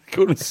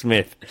 Call him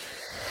Smith.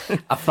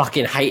 I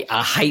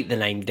hate the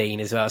name Dean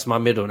as well. It's my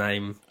middle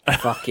name. I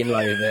fucking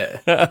loathe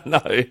it.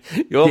 No,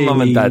 your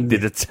mum and dad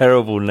did a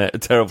terrible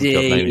job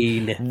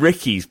Dean. naming.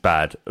 Ricky's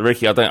bad.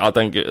 Ricky, I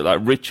don't get like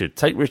Richard.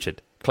 Take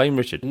Richard. Claim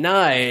Richard.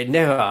 No,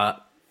 never.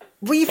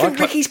 What do you think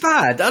Ricky's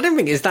bad? I don't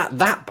think it's that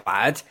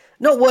bad.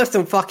 Not worse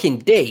than fucking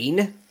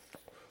Dean.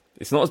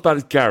 It's not as bad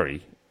as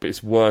Gary, but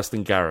it's worse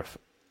than Gareth.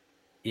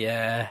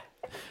 Yeah.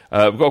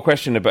 We've got a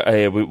question about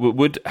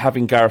would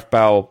having Gareth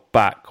Bale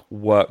back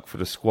work for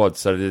the squad?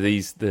 So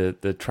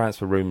the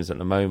transfer rumours at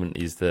the moment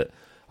is that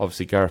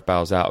obviously Gareth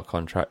Bale's out of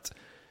contract.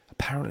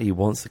 Apparently he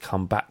wants to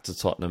come back to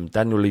Tottenham.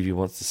 Daniel Levy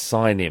wants to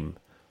sign him.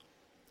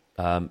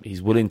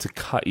 He's willing to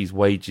cut his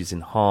wages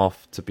in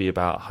half to be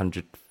about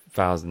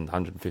 100,000,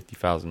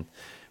 150,000,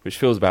 which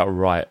feels about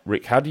right.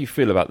 Rick, how do you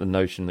feel about the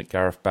notion that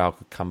Gareth Bale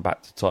could come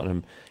back to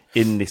Tottenham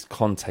in this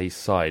Conte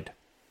side?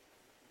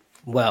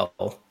 Well,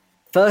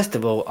 first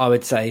of all, I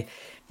would say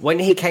when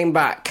he came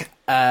back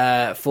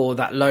for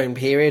that loan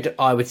period,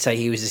 I would say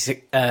he was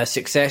a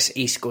success.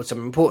 He scored some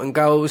important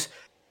goals,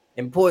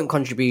 important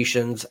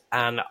contributions,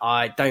 and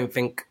I don't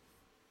think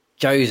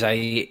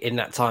Jose in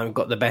that time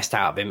got the best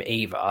out of him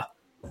either.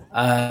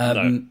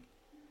 No.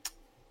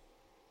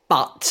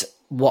 But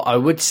what I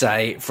would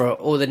say, for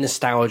all the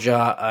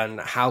nostalgia and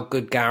how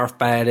good Gareth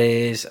Bale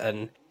is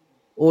and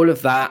all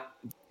of that,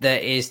 there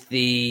is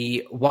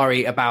the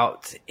worry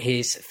about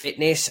his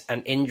fitness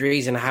and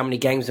injuries and how many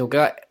games we'll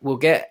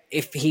get.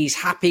 If he's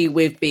happy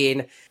with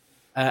being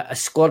a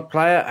squad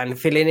player and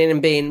filling in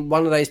and being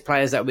one of those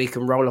players that we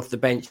can roll off the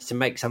bench to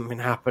make something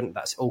happen,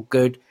 that's all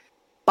good.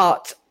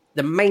 But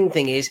the main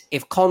thing is,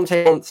 if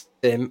Conte wants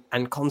him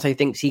and Conte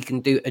thinks he can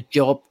do a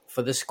job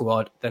for the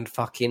squad, then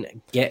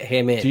fucking get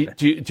him in.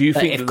 Do you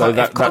think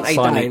that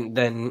signing?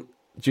 Then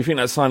do you think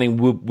that signing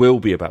will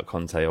be about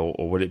Conte,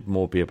 or will it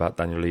more be about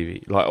Daniel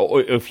Levy? Like,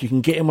 or if you can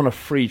get him on a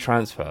free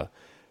transfer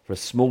for a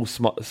small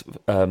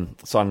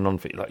signing on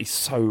fee, like he's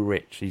so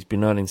rich, he's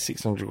been earning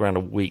 600 grand a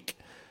week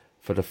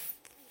for the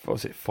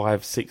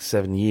 5, 6,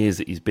 7 years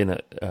that he's been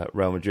at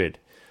Real Madrid.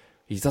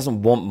 He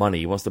doesn't want money;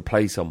 he wants to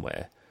play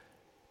somewhere.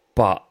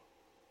 But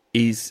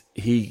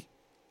he?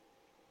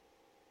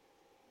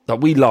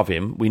 Like, we love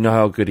him, we know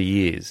how good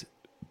he is,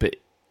 but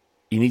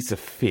he needs to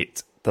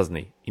fit, doesn't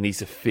he? He needs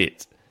to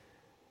fit.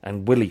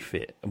 And will he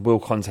fit? And will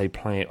Conte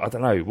play it? I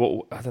don't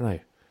know. I don't know.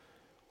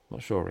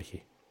 Not sure,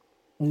 Ricky.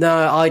 No,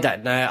 I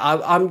don't know.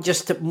 I'm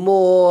just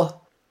more.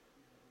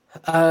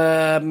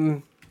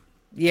 I'll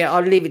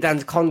leave it down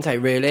to Conte.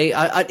 Really,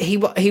 he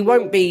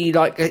won't be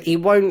he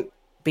won't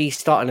be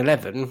starting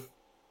 11.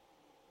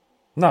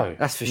 No,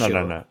 that's for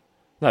sure.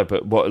 No,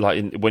 but what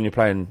when you're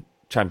playing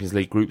Champions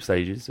League group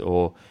stages,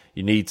 or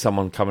you need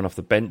someone coming off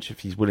the bench if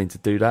he's willing to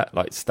do that,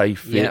 like stay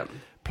fit,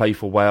 play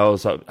for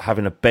Wales, like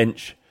having a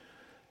bench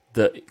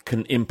that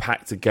can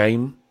impact a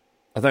game.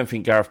 I don't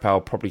think Gareth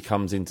Bale probably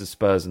comes into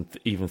Spurs and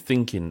even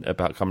thinking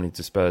about coming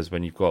into Spurs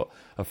when you've got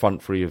a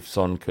front three of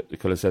Son,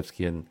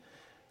 Kulusevski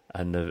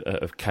and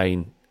of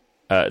Kane,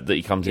 that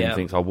he comes in and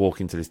thinks, I'll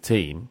walk into this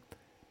team.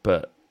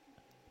 But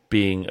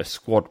being a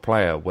squad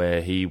player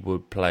where he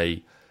would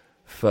play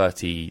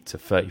 30 to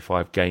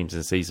 35 games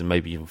in a season,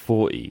 maybe even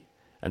 40,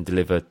 and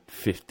deliver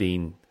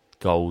 15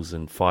 goals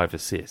and 5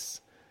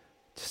 assists,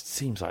 just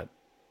seems like,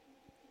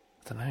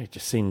 I don't know, it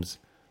just seems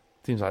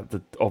like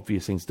the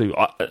obvious thing to do.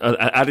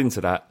 Adding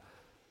to that,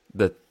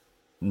 the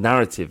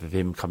narrative of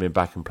him coming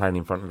back and playing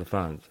in front of the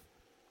fans.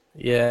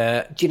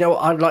 Yeah. Do you know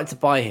what? I'd like to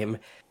buy him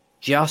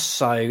just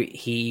so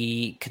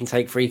he can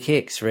take free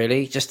kicks,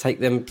 really. Just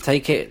take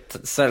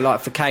it. So,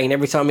 like for Kane,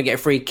 every time we get a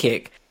free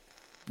kick,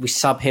 we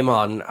sub him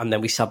on and then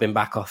we sub him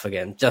back off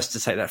again just to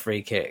take that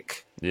free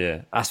kick.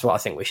 Yeah. That's what I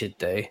think we should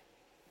do.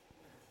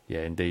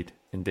 Yeah, indeed.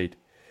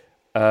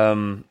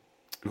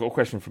 We've got a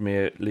question from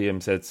here.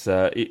 Liam says,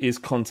 is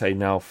Conte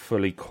now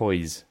fully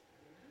Coy's?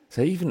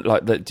 So even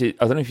like that,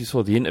 I don't know if you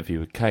saw the interview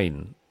with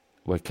Kane,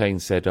 where Kane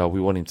said,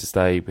 we want him to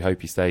stay, we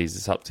hope he stays,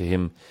 it's up to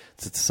him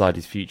to decide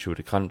his future with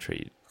the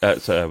country,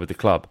 with the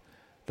club.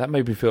 That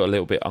made me feel a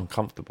little bit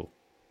uncomfortable.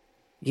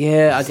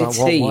 Yeah, I did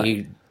see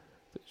you.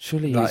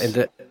 Surely like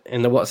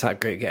in the WhatsApp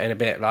group getting a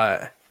bit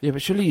like... Yeah,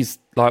 but surely he's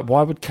like,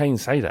 why would Kane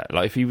say that?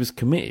 Like, if he was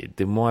committed,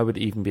 then why would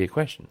it even be a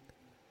question?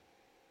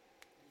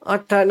 I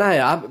don't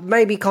know.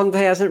 Maybe Conte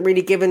hasn't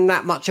really given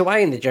that much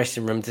away in the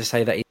dressing room to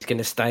say that he's going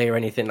to stay or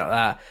anything like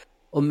that.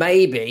 Or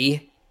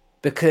maybe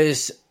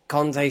because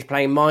Conte's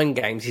playing mind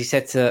games, he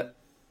said to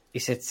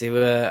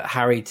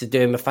Harry to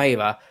do him a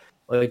favour.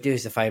 Well, do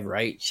us a favour,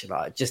 H.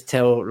 Just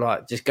go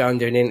and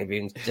do an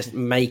interview and just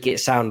make it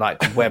sound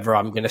like whether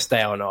I'm going to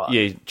stay or not.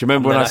 Yeah. Do you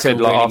remember when I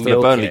said after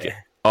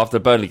the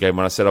Burnley game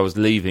when I said I was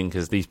leaving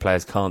because these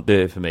players can't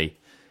do it for me?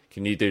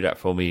 Can you do that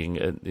for me?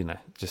 And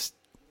just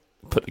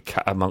put the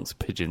cat amongst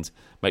the pigeons,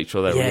 make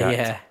sure they react.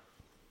 Yeah.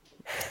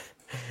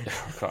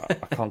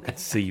 I can't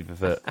conceive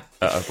of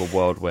a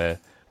world where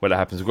that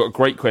happens. We've got a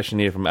great question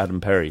here from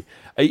Adam Perry.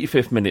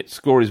 85th minute,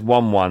 score is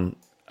 1-1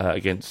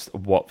 against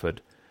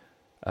Watford.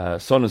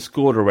 Son has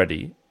scored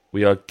already.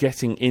 We are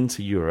getting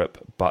into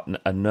Europe, but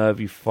a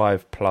nervy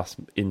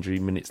 5+ injury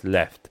minutes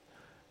left.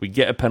 We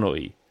get a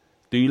penalty.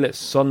 Do you let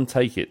Son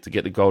take it to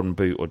get the golden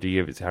boot, or do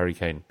you give it to Harry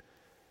Kane?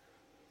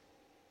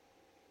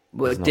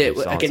 Well,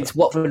 against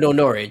Watford or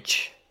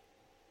Norwich?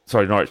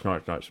 Sorry, Norwich. My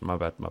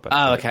bad.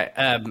 Oh, okay.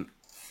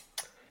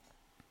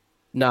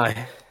 No. Of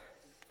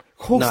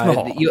course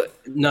not.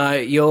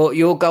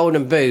 Your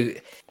golden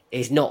boot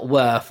is not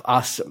worth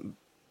us,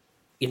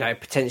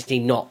 potentially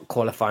not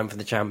qualifying for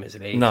the Champions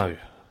League. No,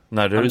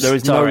 there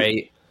is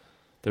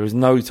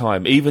no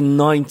time. Even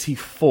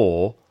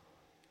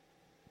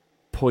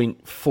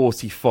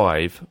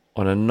 94.45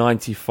 on a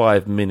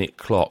 95-minute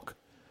clock,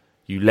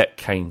 you let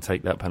Kane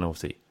take that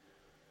penalty.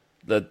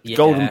 The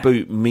golden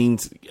boot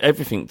means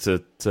everything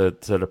to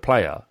the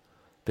player,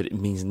 but it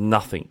means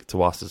nothing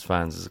to us as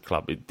fans, as a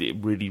club. It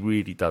really,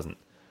 really doesn't.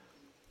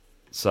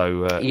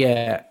 So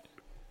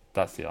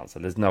that's the answer.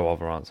 There's no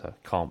other answer.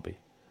 Can't be.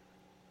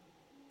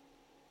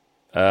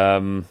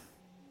 I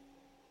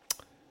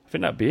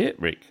think that'd be it,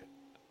 Rick.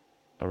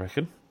 I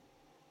reckon.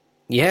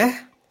 Yeah?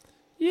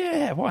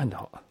 Yeah, why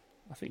not?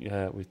 I think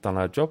we've done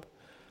our job.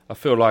 I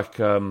feel like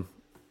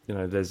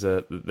there's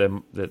a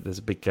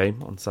big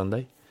game on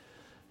Sunday,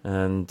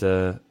 and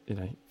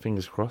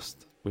fingers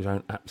crossed we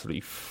don't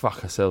absolutely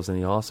fuck ourselves in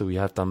the arse, as we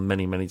have done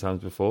many, many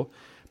times before.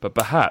 But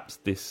perhaps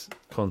this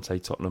Conte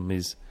Tottenham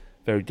is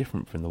very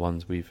different from the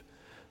ones we've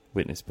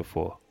witnessed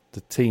before.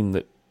 The team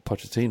that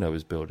Pochettino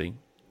was building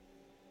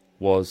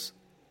was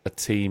a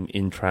team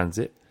in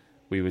transit.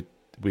 We were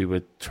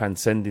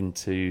transcending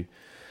to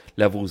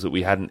levels that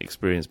we hadn't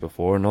experienced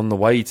before, and on the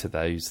way to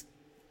those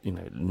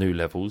new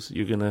levels,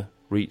 you're going to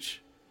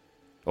reach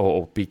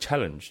or be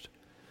challenged.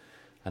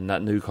 And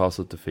that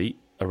Newcastle defeat,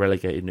 a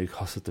relegated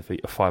Newcastle defeat,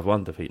 a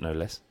 5-1 defeat no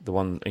less, the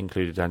one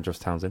included Andros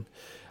Townsend,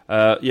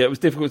 it was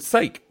difficult to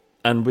take,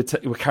 and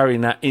we're carrying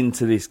that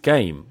into this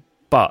game.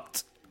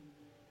 But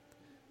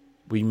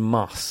we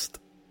must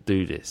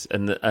do this,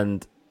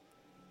 and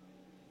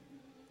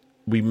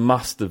we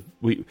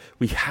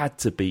had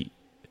to beat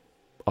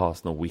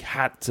Arsenal, we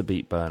had to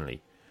beat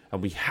Burnley,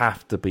 and we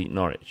have to beat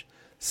Norwich.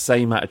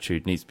 Same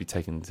attitude needs to be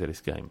taken into this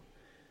game,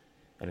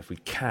 and if we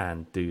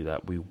can do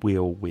that, we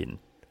will win.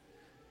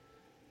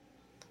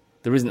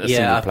 There isn't a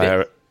single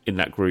player in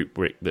that group,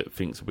 Rick, that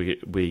thinks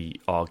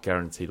we are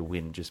guaranteed a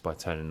win just by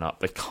turning up.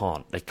 They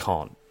can't.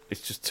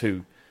 It's just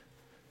too.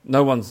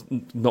 No one's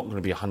not going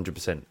to be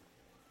 100%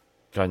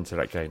 going to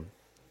that game.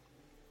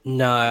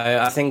 No,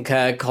 I think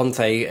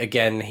Conte,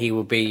 again, he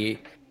will be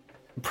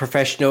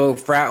professional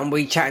throughout, and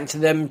we chatting to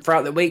them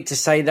throughout the week to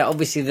say that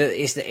obviously that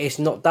it's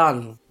not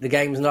done. The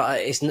game's not.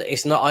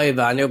 It's not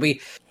over, and he'd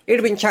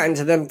have been chatting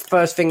to them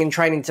first thing in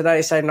training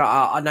today, saying,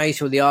 "I know you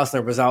saw the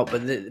Arsenal result,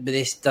 but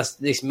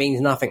this means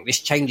nothing. This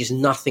changes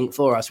nothing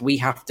for us. We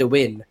have to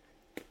win.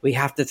 We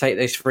have to take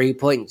those 3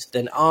 points.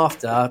 Then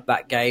after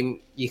that game,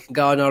 you can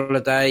go on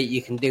holiday,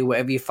 you can do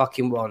whatever you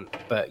fucking want,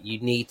 but you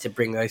need to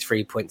bring those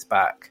 3 points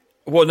back."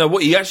 Well, no,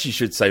 what he actually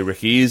should say,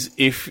 Ricky, is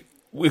if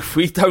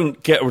we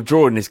don't get a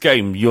draw in this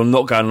game, you're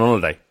not going on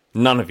holiday.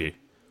 None of you.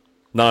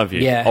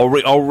 Yeah.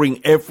 I'll ring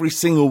every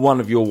single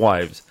one of your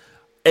wives,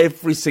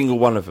 every single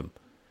one of them,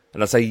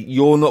 and I say,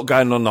 you're not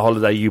going on the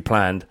holiday you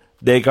planned.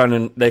 They're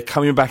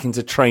coming back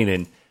into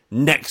training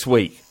next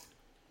week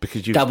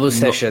because you double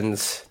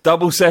sessions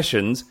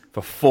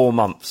for 4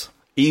 months,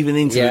 even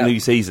into the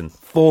new season.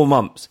 4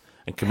 months,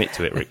 and commit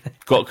to it, Rick.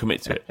 Got to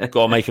commit to it.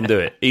 Got to make him do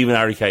it. Even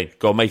Harry Kane,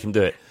 got to make him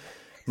do it.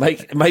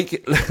 Make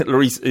it,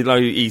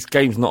 Lloris, his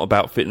game's not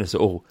about fitness at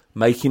all.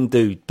 Make him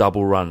do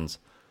double runs.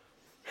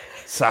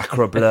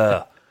 Sacre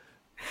bleu.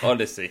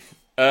 Honestly.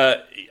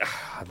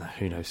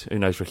 Who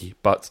knows, Ricky?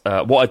 But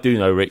what I do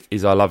know, Rick,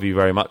 is I love you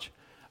very much.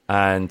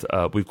 And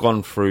we've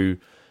gone through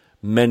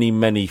many,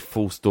 many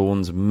false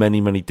dawns,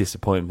 many, many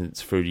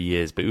disappointments through the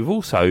years. But we've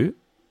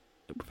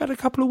had a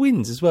couple of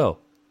wins as well.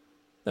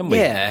 Haven't we?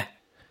 Yeah.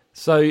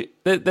 So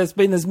there's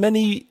been as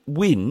many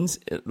wins,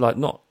 like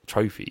not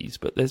trophies,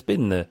 but there's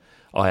been the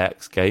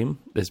Ajax game.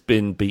 There's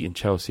been beating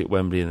Chelsea at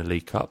Wembley in the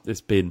League Cup.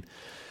 There's been,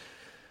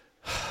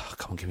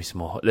 come on, give me some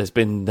more. There's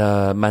been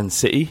Man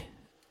City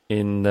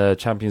in the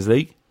Champions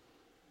League.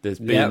 There's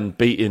been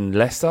beating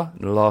Leicester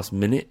in the last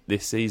minute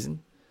this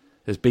season.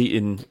 There's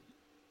beating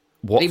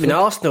Watford. Even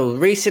Arsenal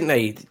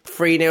recently,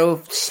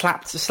 3-0,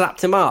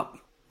 slapped him up.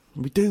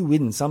 We do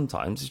win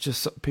sometimes. It's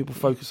just people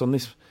focus on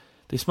this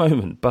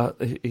moment, but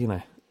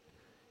you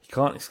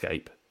can't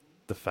escape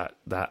the fact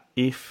that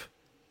if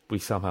we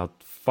somehow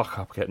fuck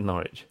up against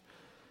Norwich,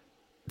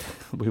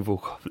 we've all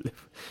got to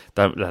live.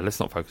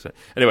 Let's not focus on it.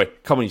 Anyway,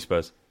 come on, you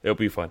Spurs. It'll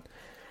be fine.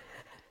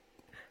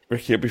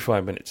 Ricky, it'll be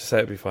fine, minute. Just say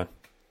it'll be fine.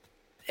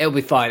 It'll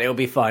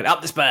be fine.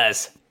 Up the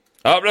Spurs.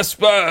 Up the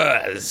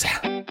Spurs.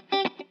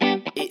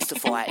 It's the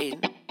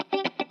fighting.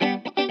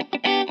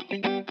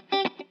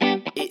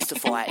 It's the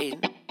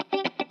fighting.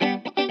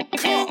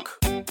 Clock.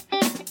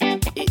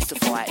 It's the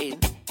fighting.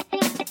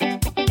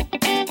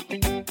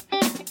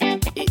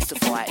 It's the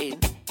fighting.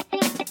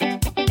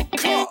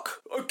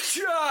 Clock.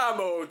 Come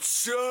on,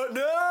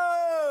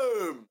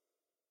 Tottenham.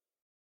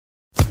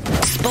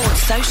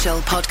 Sports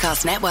Social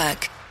Podcast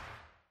Network.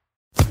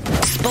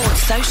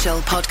 Sports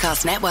Social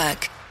Podcast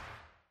Network.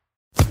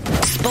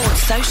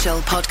 Sports Social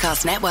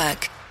Podcast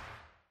Network.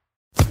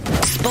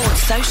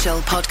 Sports Social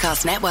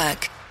Podcast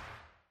Network.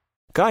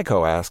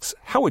 Geico asks,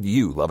 how would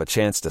you love a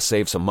chance to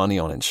save some money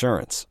on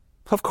insurance?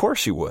 Of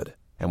course you would.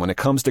 And when it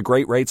comes to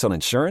great rates on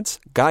insurance,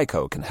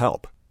 Geico can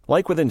help.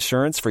 Like with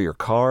insurance for your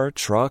car,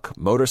 truck,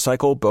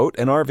 motorcycle, boat,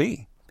 and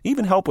RV.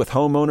 Even help with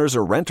homeowners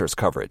or renters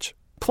coverage.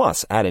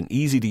 Plus, add an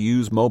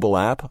easy-to-use mobile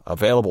app,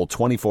 available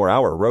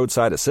 24-hour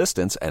roadside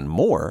assistance, and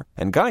more,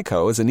 and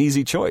Geico is an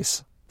easy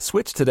choice.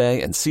 Switch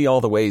today and see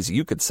all the ways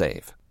you could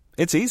save.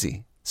 It's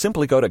easy.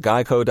 Simply go to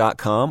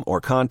geico.com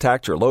or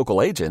contact your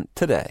local agent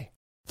today.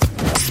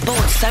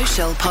 Sports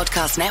Social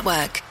Podcast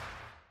Network.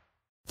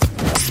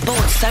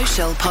 Sports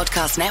Social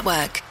Podcast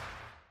Network.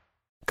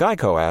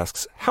 Geico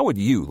asks, how would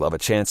you love a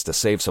chance to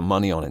save some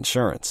money on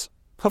insurance?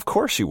 Of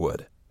course you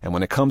would. And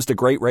when it comes to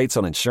great rates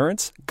on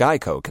insurance,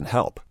 Geico can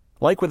help.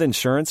 Like with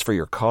insurance for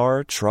your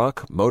car,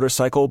 truck,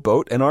 motorcycle,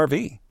 boat, and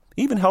RV.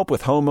 Even help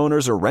with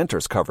homeowners or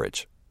renters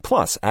coverage.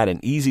 Plus, add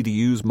an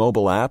easy-to-use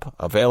mobile app,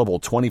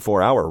 available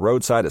 24-hour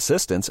roadside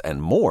assistance,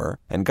 and more,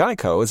 and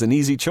Geico is an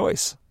easy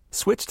choice.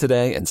 Switch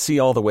today and see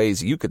all the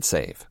ways you could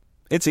save.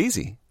 It's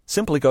easy.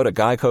 Simply go to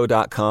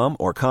geico.com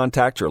or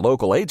contact your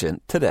local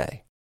agent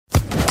today.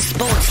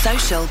 Sports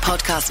Social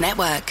Podcast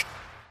Network.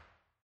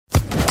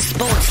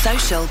 Sports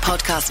Social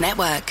Podcast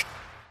Network.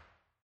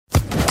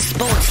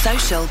 Sports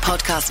Social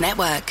Podcast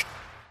Network.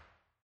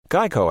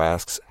 Geico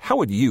asks, how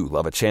would you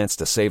love a chance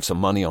to save some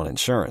money on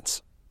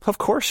insurance? Of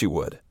course you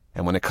would.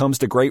 And when it comes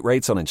to great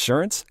rates on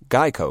insurance,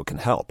 Geico can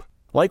help.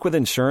 Like with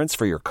insurance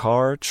for your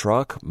car,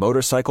 truck,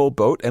 motorcycle,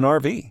 boat, and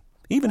RV.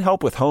 Even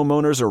help with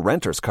homeowners or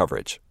renters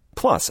coverage.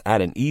 Plus,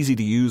 add an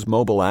easy-to-use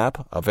mobile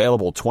app,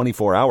 available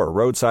 24-hour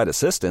roadside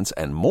assistance,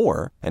 and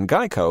more, and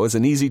Geico is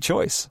an easy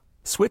choice.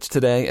 Switch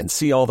today and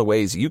see all the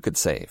ways you could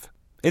save.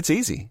 It's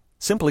easy.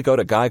 Simply go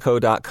to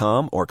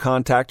geico.com or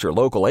contact your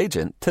local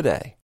agent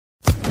today.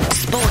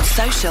 Sports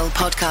Social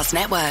Podcast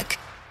Network.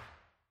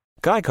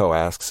 Geico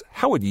asks,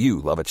 how would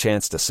you love a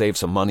chance to save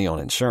some money on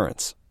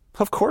insurance?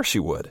 Of course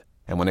you would.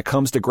 And when it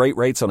comes to great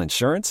rates on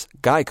insurance,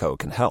 Geico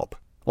can help.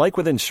 Like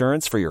with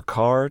insurance for your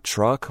car,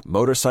 truck,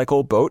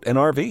 motorcycle, boat, and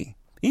RV.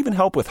 Even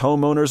help with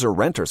homeowners or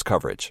renters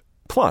coverage.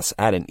 Plus,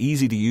 add an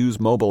easy-to-use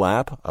mobile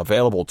app,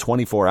 available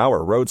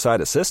 24-hour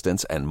roadside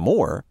assistance, and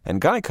more,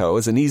 and Geico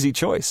is an easy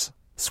choice.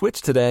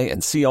 Switch today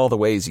and see all the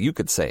ways you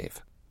could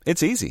save.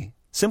 It's easy.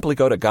 Simply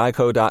go to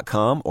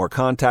geico.com or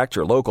contact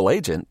your local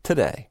agent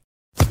today.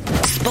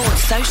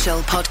 Sports Social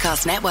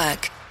Podcast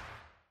Network.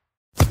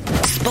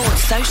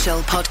 Sports Social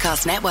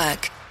Podcast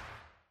Network.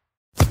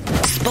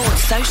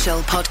 Sports Social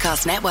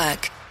Podcast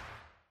Network.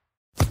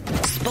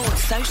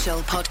 Sports Social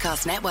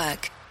Podcast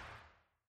Network.